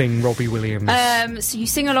We Sing Robbie Williams? So you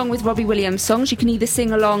sing along with Robbie Williams songs. You can either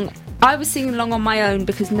sing along. I was singing along on my own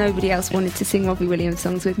because nobody else wanted to sing Robbie Williams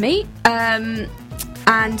songs with me.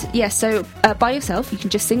 And yeah, so by yourself, you can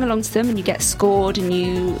just sing along to them, and you get scored, and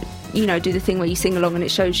you do the thing where you sing along, and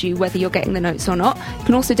it shows you whether you're getting the notes or not. You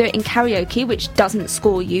can also do it in karaoke, which doesn't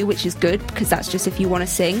score you, which is good because that's just if you want to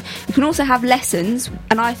sing. You can also have lessons,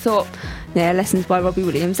 and I thought, yeah, lessons by Robbie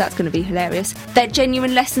Williams, that's going to be hilarious. They're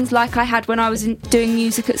genuine lessons like I had when I was doing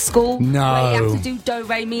music at school. No. Where you have to do do,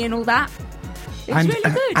 re, mi and all that. It was really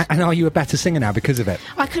good. And are you a better singer now because of it?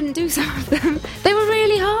 I couldn't do some of them. They were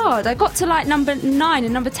really hard. I got to like number 9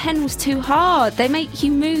 and number 10 was too hard. They make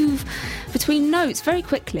you move between notes very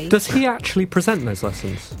quickly. Does he actually present those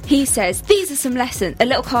lessons? He says, these are some lessons. A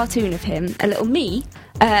little cartoon of him, a little me,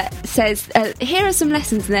 says, here are some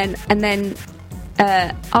lessons, and then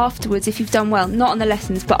afterwards, if you've done well, not on the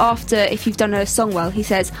lessons, but after, if you've done a song well, he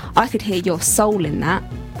says, I could hear your soul in that.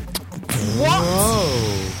 What?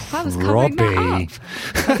 Whoa. I was covering that Robbie.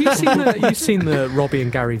 up. You've seen the Robbie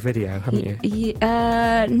and Gary video, haven't you?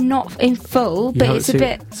 Not in full, but it's a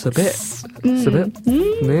bit. It's a bit.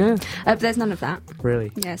 Yeah. But there's none of that.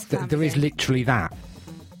 Really? Yes. There is literally that.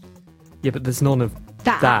 Yeah, but there's none of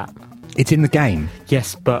that. It's in the game.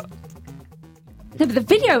 Yes, but No, but the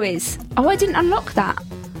video is. Oh, I didn't unlock that.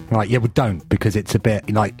 Right, yeah, well, don't, because it's a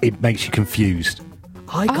bit, like, it makes you confused.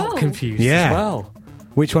 I got confused Yeah. as well.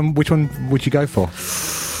 Which one would you go for?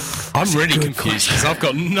 I'm really confused because I've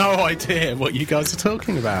got no idea what you guys are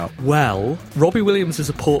talking about. Well, Robbie Williams is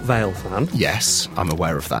a Port Vale fan. Yes, I'm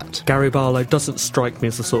aware of that. Gary Barlow doesn't strike me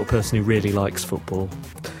as the sort of person who really likes football.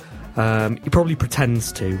 He probably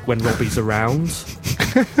pretends to when Robbie's around.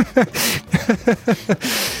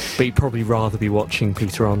 But he'd probably rather be watching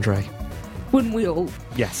Peter Andre. Wouldn't we all?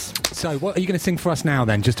 Yes. So, what are you going to sing for us now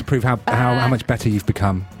then, just to prove how much better you've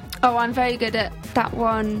become? Oh, I'm very good at that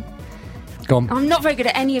one. Go on. I'm not very good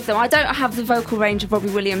at any of them. I don't have the vocal range of Robbie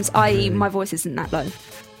Williams, i.e. my voice isn't that low.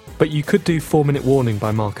 But you could do 4 Minute Warning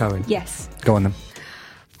by Mark Owen. Yes. Go on then.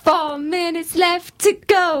 4 minutes left to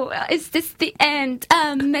go. Is this the end?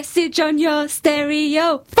 A message on your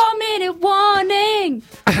stereo. 4 minute warning.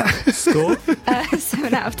 Score?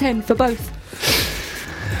 7 out of 10 for both.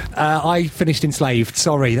 I finished Enslaved.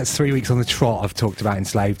 Sorry, that's 3 weeks on the trot I've talked about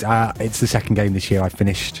Enslaved. It's the second game this year I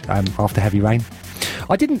finished after Heavy Rain.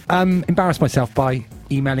 I didn't embarrass myself by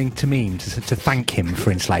emailing Tamim to thank him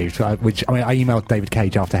for Enslaved, I emailed David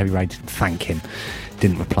Cage after Heavy Rain to thank him.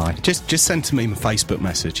 Didn't reply. Just send Tamim a Facebook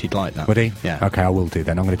message. He'd like that. Would he? Yeah. Okay, I will do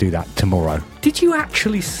then. I'm going to do that tomorrow. Did you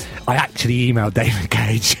actually... I actually emailed David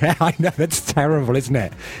Cage. I know, that's terrible, isn't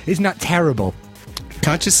it? Isn't that terrible?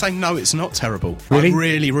 Can I just say, no, it's not terrible. Really? I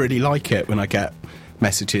really, really like it when I get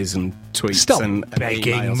messages and tweets. Stop and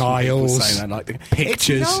begging, emails from Miles. people saying they like the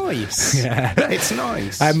Pictures. It's nice. Yeah. It's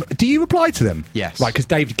nice. Do you reply to them? Yes. Right, because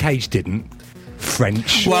David Cage didn't.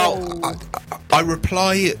 French. Well, I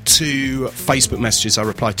reply to Facebook messages, I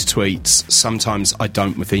reply to tweets. Sometimes I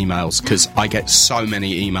don't with emails because I get so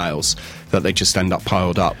many emails that they just end up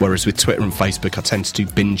piled up. Whereas with Twitter and Facebook, I tend to do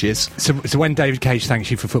binges. So when David Cage thanks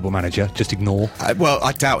you for Football Manager, just ignore. Well,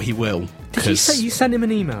 I doubt he will. Did you say you sent him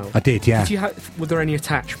an email? I did, yeah. Were there any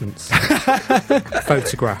attachments?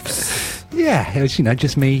 Photographs? Yeah, it was,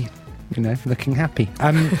 just me, looking happy.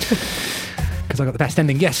 Because I got the best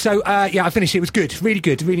ending. Yes, so, I finished it. It was good. Really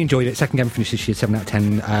good. Really enjoyed it. Second game finished this year, 7 out of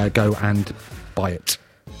 10. Go and buy it.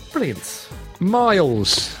 Brilliant.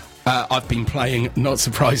 Miles. I've been playing, not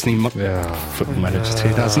surprisingly, Football Manager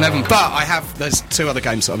 2011. But there's 2 other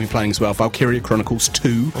games that I've been playing as well. Valkyria Chronicles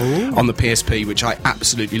 2 on the PSP, which I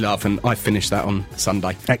absolutely love, and I finished that on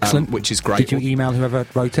Sunday. Excellent. Which is great. Did you email whoever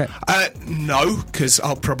wrote it? No, because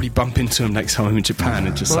I'll probably bump into him next time I'm in Japan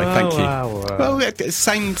and just say thank you. Well,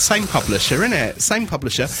 same publisher, innit? Same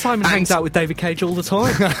publisher. Simon hangs out with David Cage all the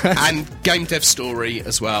time. And Game Dev Story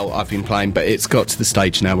as well, I've been playing, but it's got to the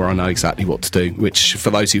stage now where I know exactly what to do, which,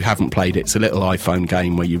 for those who haven't played it, it's a little iPhone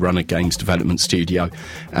game where you run a games development studio,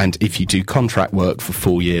 and if you do contract work for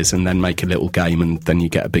 4 years and then make a little game, and then you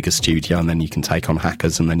get a bigger studio, and then you can take on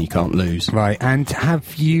hackers, and then you can't lose. Right, and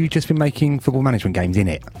have you just been making football management games in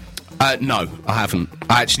it? No, I haven't.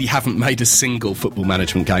 I actually haven't made a single football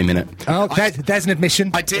management game in it. Oh, there's an admission.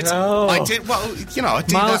 I did. Oh. I did. Well, I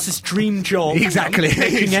do Miles' dream job. Exactly.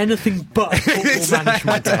 Making anything but football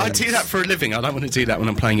management. I do that for a living. I don't want to do that when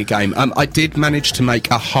I'm playing a game. I did manage to make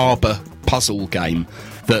a harbour puzzle game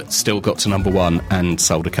that still got to number 1 and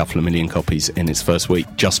sold a couple of million copies in its first week,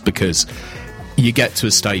 just because you get to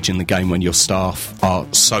a stage in the game when your staff are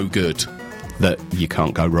so good that you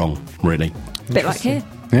can't go wrong, really. A bit like here.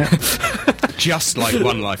 Yeah. Just like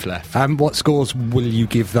 1 life left. What scores will you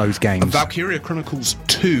give those games? Valkyria Chronicles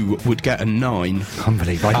 2 would get a 9.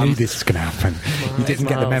 Unbelievable. I knew this was going to happen. You didn't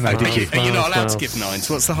get the memo, did you? Are you not allowed to give 9s?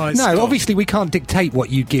 What's the highest No, score? obviously we can't dictate what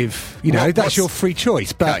you give. That's your free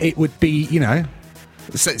choice. But Okay. it would be,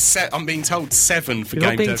 I'm being told 7 for You're not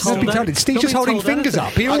Game being Dev told Story. that. Steve's just Not being holding told fingers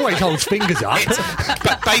anything. up. He always holds fingers up.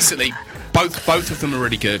 But basically, both of them are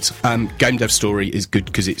really good. Game Dev Story is good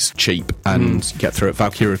because it's cheap and you get through it.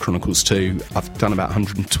 Valkyria Chronicles 2, I've done about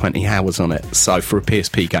 120 hours on it. So for a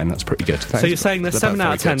PSP game, that's pretty good. So you're saying they're They're 7 both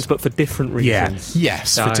out of very 10s, good. but for different reasons?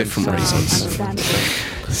 Yes, for different reasons.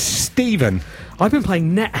 Understandable. Stephen. I've been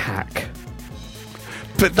playing NetHack.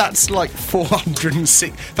 But that's like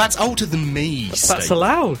 406. That's older than me, That's Steve.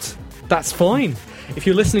 allowed. That's fine. If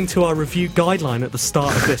you're listening to our review guideline at the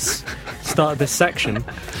start of this section,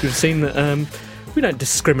 you've seen that we don't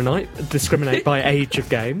discriminate by age of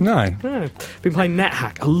game. No. Been playing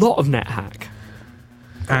NetHack, a lot of NetHack.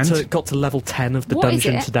 And? Got to level 10 of the What is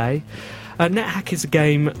dungeon it? today. NetHack is a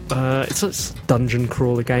game, it's a dungeon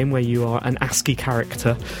crawler game where you are an ASCII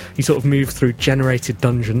character. You sort of move through generated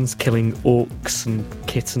dungeons, killing orcs and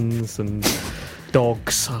kittens and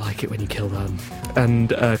dogs. I like it when you kill them.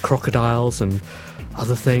 And crocodiles and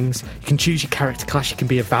other things. You can choose your character class. You can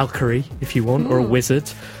be a Valkyrie if you want, or a wizard,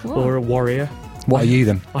 or a warrior. What are you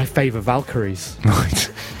then? I favour Valkyries,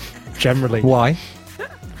 Right. generally. Why?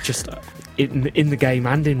 Just in the game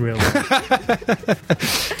and in real life.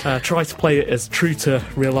 Try to play it as true to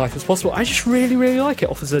real life as possible. I just really, really like it.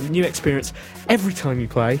 Offers a new experience every time you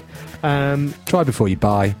play. Try before you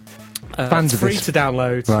buy. Fans it's of free this. to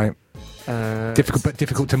download. Right.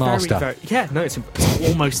 Difficult to master. It's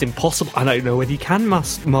almost impossible. I don't know whether you can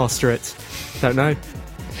master it. Don't know.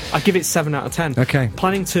 I give it 7 out of 10. Okay.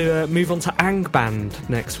 Planning to move on to Angband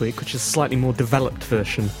next week, which is a slightly more developed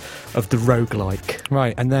version of the roguelike.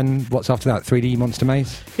 Right, and then what's after that? 3D Monster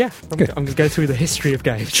Maze? Yeah, I'm going to go through the history of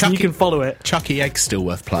games. You can follow it. Chucky Egg's still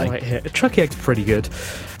worth playing. Right here. Chucky Egg's pretty good.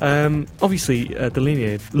 Obviously,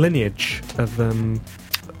 the lineage of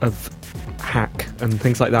hack and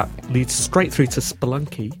things like that leads straight through to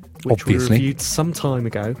Spelunky, which we reviewed some time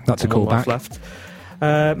ago. That's a callback. Left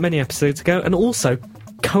many episodes ago, and also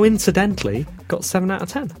coincidentally got 7 out of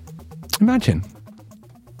 10. Imagine.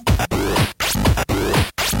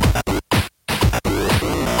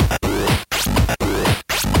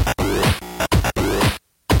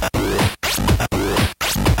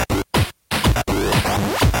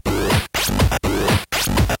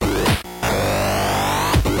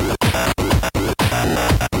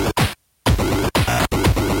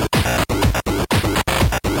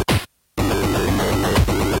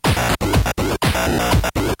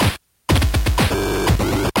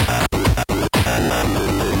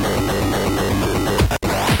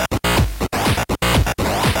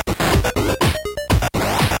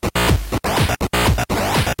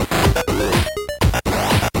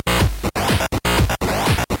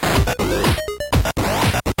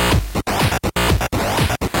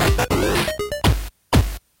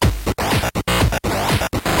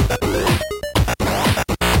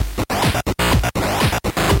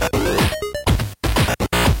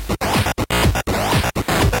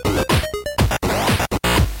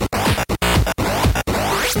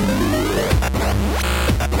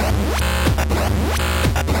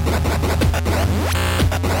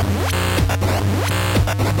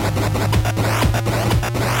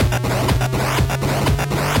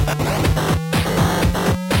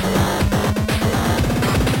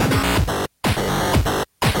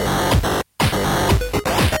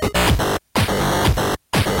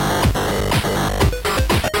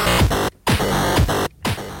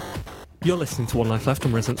 You're listening to One Life Left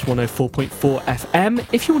on Resonance 104.4 FM.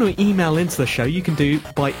 If you want to email into the show, you can do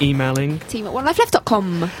by emailing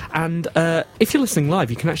team@onelifeleft.com. And if you're listening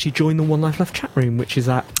live, you can actually join the One Life Left chat room, which is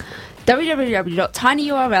at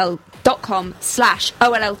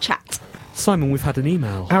www.tinyurl.com/OLLchat. Simon, we've had an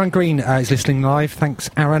email. Aaron Green is listening live. Thanks,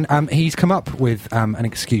 Aaron. He's come up with an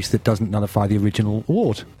excuse that doesn't nullify the original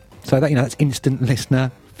award. So that, that's instant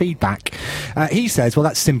listener feedback. He says, well,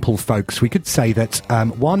 that's simple, folks. We could say that,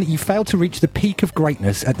 1, you failed to reach the peak of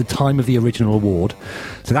greatness at the time of the original award,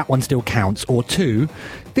 so that one still counts. Or 2,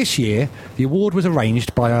 this year, the award was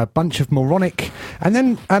arranged by a bunch of moronic... And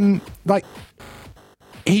then,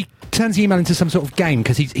 he turns the email into some sort of game,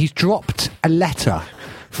 because he's dropped a letter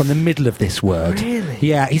from the middle of this word. Really?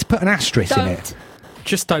 Yeah, he's put an asterisk in it.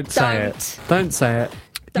 Just don't say it. Don't say it.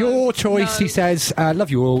 Your choice, he says. Love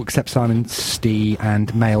you all, except Simon, Stee,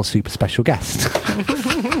 and male super special guest.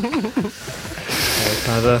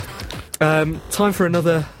 Time for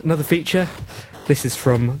another feature. This is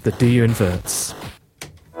from the Do You Inverts.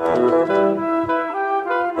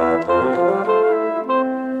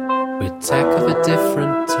 We're tech of a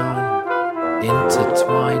different time,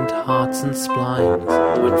 intertwined hearts and splines.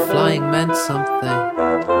 When flying meant something,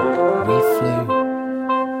 we flew.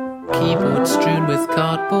 Keyboard strewn with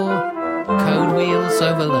cardboard, code wheels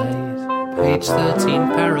overlaid. Page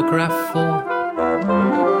 13, paragraph 4,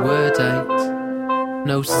 word 8.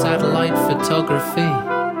 No satellite photography,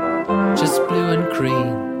 just blue and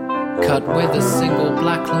cream. Cut with a single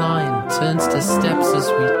black line, turns to steps as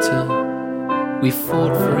we turn. We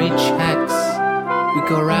fought for each hex, we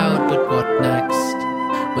go out, but what next?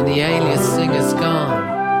 When the alias singer's gone,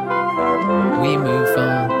 we move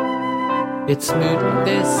on. It's moot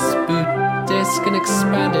this, boot disc, an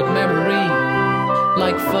expanded memory,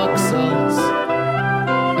 like voxels,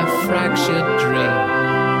 a fractured dream.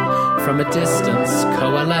 From a distance,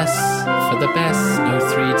 coalesce for the best, no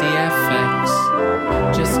 3D FX.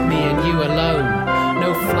 Just me and you alone,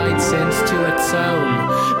 no flight sense to its own,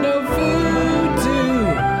 no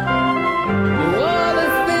voodoo. All the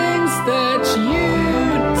things that you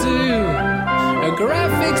do, a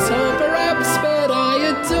graphics home perhaps, but I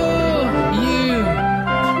adore you.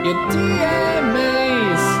 Your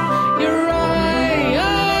DMAs, your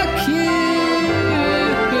IRQs.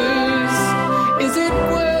 Is it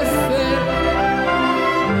worth it?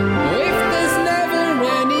 If there's never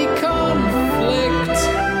any conflict,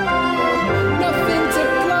 nothing to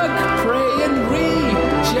plug, pray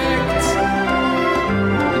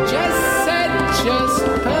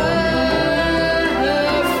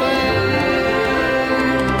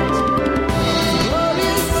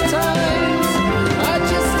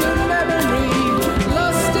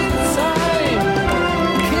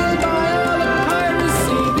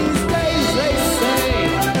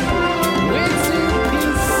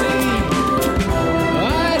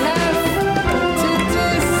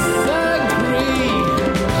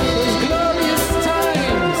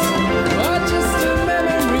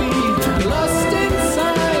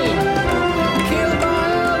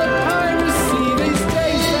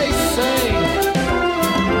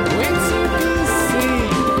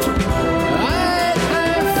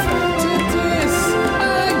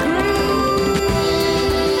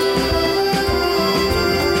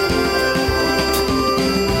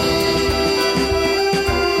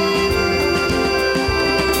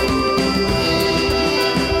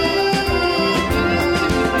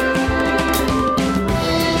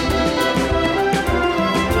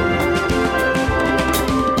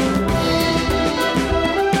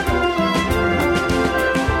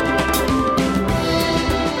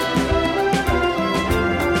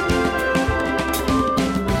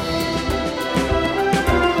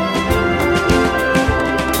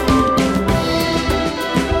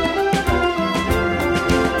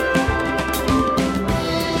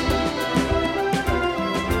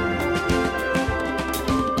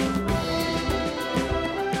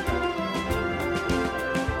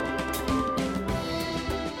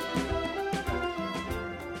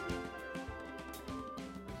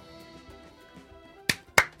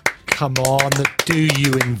come on. Do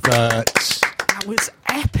you invert? That was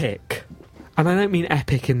epic. And I don't mean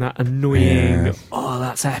epic in that annoying,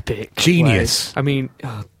 that's epic. Genius. way. I mean,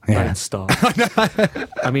 don't start.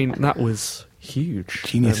 I mean, that was huge.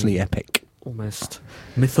 Geniusly epic. Almost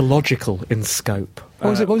mythological in scope.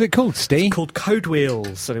 What was it called, Steve? It's called Code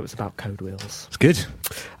Wheels, and it was about Code Wheels. It's good.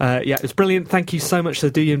 It was brilliant. Thank you so much to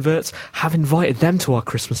the Do You Inverts. Have invited them to our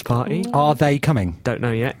Christmas party. Ooh. Are they coming? Don't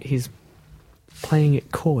know yet. He's playing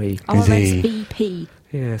it coy. RSVP.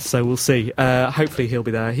 Yeah, so we'll see. Hopefully he'll be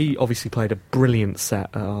there. He obviously played a brilliant set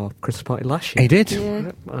at our Christmas party last year. He did.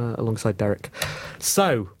 Yeah. Alongside Derek.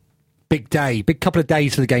 So... Big day. Big couple of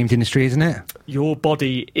days for the games industry, isn't it? Your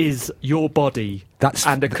body is your body. That's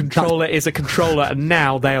and a controller is a controller, and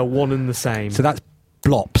now they are one and the same. So that's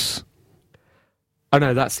Blops. Oh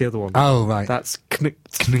no, that's the other one. Oh right. That's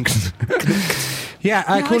Yeah,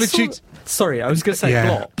 Call of Duty. Sorry, I was going to say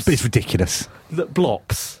Blops. It's ridiculous.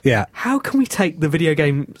 Blops. Yeah. How can we take the video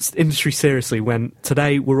game industry seriously when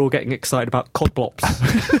today we're all getting excited about COD Blops?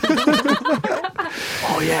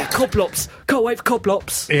 Oh yeah, COD Blops. Can't wait for COD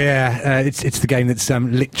Blops. Yeah, it's the game that's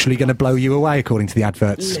literally going to blow you away, according to the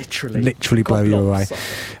adverts. Literally blow you away. So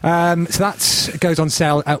that goes on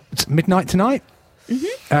sale at midnight tonight.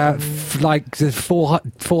 Mm-hmm. Like the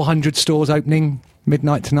 400 stores opening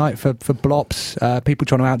midnight tonight for Blops. People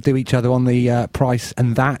trying to outdo each other on the price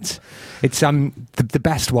and that. It's the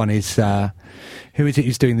best one is who is it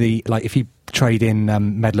who's doing the, like, if you trade in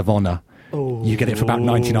Medal of Honor. You get it for about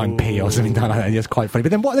 99p or something like that. It's quite funny.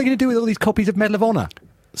 But then what are they going to do with all these copies of Medal of Honor?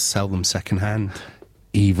 Sell them second hand.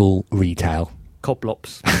 Evil retail. COD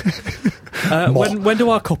Blops. When do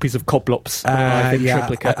our copies of COD Blops arrive in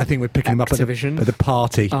triplicate? I think we're picking them up at the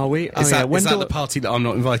party. Are we? Is that the party that I'm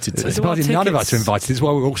not invited to? It's a party none of us are invited. This is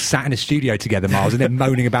why we're all sat in a studio together, Miles, and they're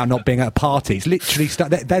moaning about not being at a party. It's literally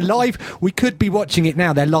they're live. We could be watching it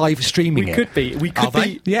now. They're live streaming it. We could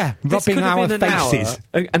be. Yeah, rubbing our faces.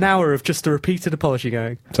 An hour of just a repeated apology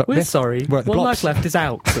going, we're sorry. We're at the One Blops. Life Left is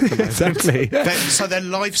out. Exactly. So they're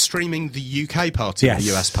live streaming the UK party, yes,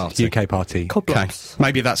 the US party? UK party. Okay.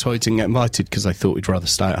 Maybe that's why we didn't get invited, because I thought we'd rather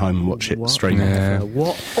stay at home and watch it streaming.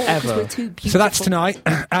 Whatever. So that's tonight.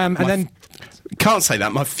 And then... Can't say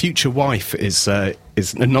that. My future wife is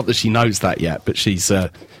not that she knows that yet, but she's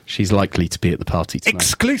likely to be at the party tonight.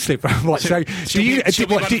 Exclusive. What? So she'll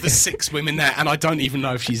be one of the 6 women there, and I don't even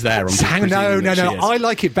know if she's there. No. I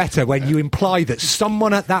like it better when you imply that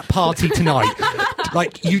someone at that party tonight,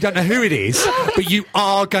 like, you don't know who it is, but you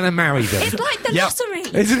are going to marry them. It's like the lottery,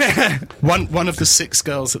 isn't it? One of the 6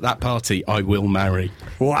 girls at that party, I will marry.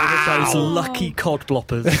 Wow, those lucky COD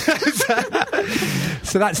bloppers.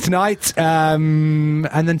 So that's tonight, and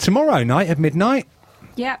then tomorrow night at midnight.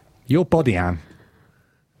 Yep. Your body, Anne.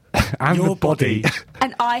 And your the body.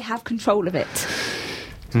 And I have control of it.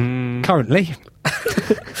 Currently.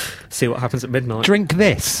 See what happens at midnight. Drink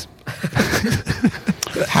this.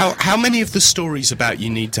 How many of the stories about you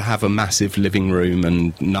need to have a massive living room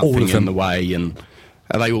and nothing in the way, and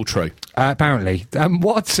are they all true? Apparently.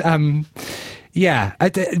 Yeah.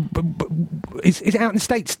 Is it out in the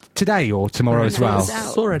States today or tomorrow as well?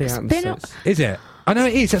 It's already out in the States. Is it? I know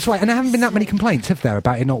it is, that's right. And there haven't been that many complaints, have there,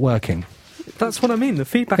 about it not working? That's what I mean. The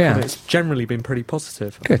feedback on it's generally been pretty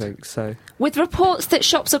positive, I think. So, with reports that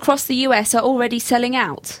shops across the US are already selling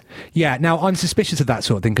out. Yeah, now I'm suspicious of that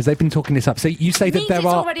sort of thing because they've been talking this up. So you say that there it's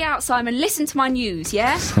are... already out, Simon. Listen to my news,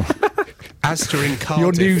 yeah? Asda in Cardiff.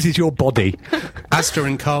 Your news is your body. Asda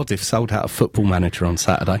in Cardiff sold out a Football Manager on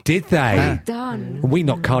Saturday. Did they? Done. We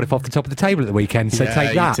knocked Cardiff off the top of the table at the weekend, so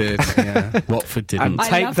take that. You did, yeah. Watford didn't. And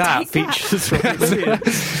take that features from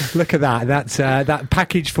it. Look at that. That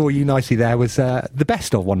package for you nicely there was the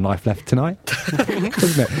best of One Life Left tonight,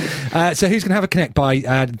 wasn't it? So who's going to have a Connect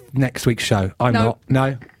by next week's show? I'm not.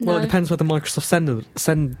 No? Well, it depends whether Microsoft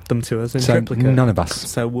send them to us in so triplicate. None of us.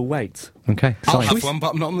 So we'll wait. Okay. I'll have one,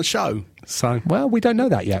 but I'm not on the show. So well, we don't know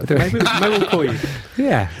that yet. Maybe we'll call you.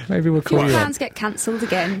 Yeah, maybe we'll call you. Your plans get cancelled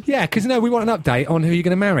again. Yeah, because we want an update on who you're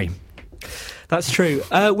going to marry. That's true.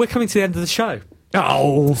 We're coming to the end of the show.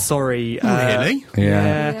 Oh, sorry. Really?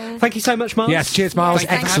 Yeah. Thank you so much, Miles. Yes, cheers, Miles.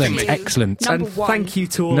 Excellent. Excellent. Number and one. thank you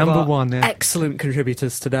to all number of our one, yeah. excellent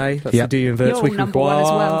contributors today. That's the Do You Inverts You're Weekly number one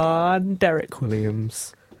as well. and Derek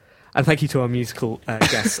Williams. And thank you to our musical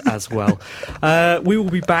guests as well. We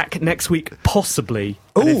will be back next week, possibly.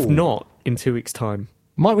 And if not, in 2 weeks' time.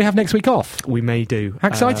 Might we have next week off? We may do. How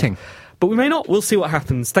exciting. But we may not. We'll see what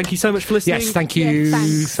happens. Thank you so much for listening. Yes, thank you. Yeah,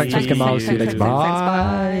 thanks. Thanks, Mr. Miles. See you later.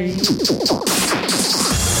 Thanks. Bye.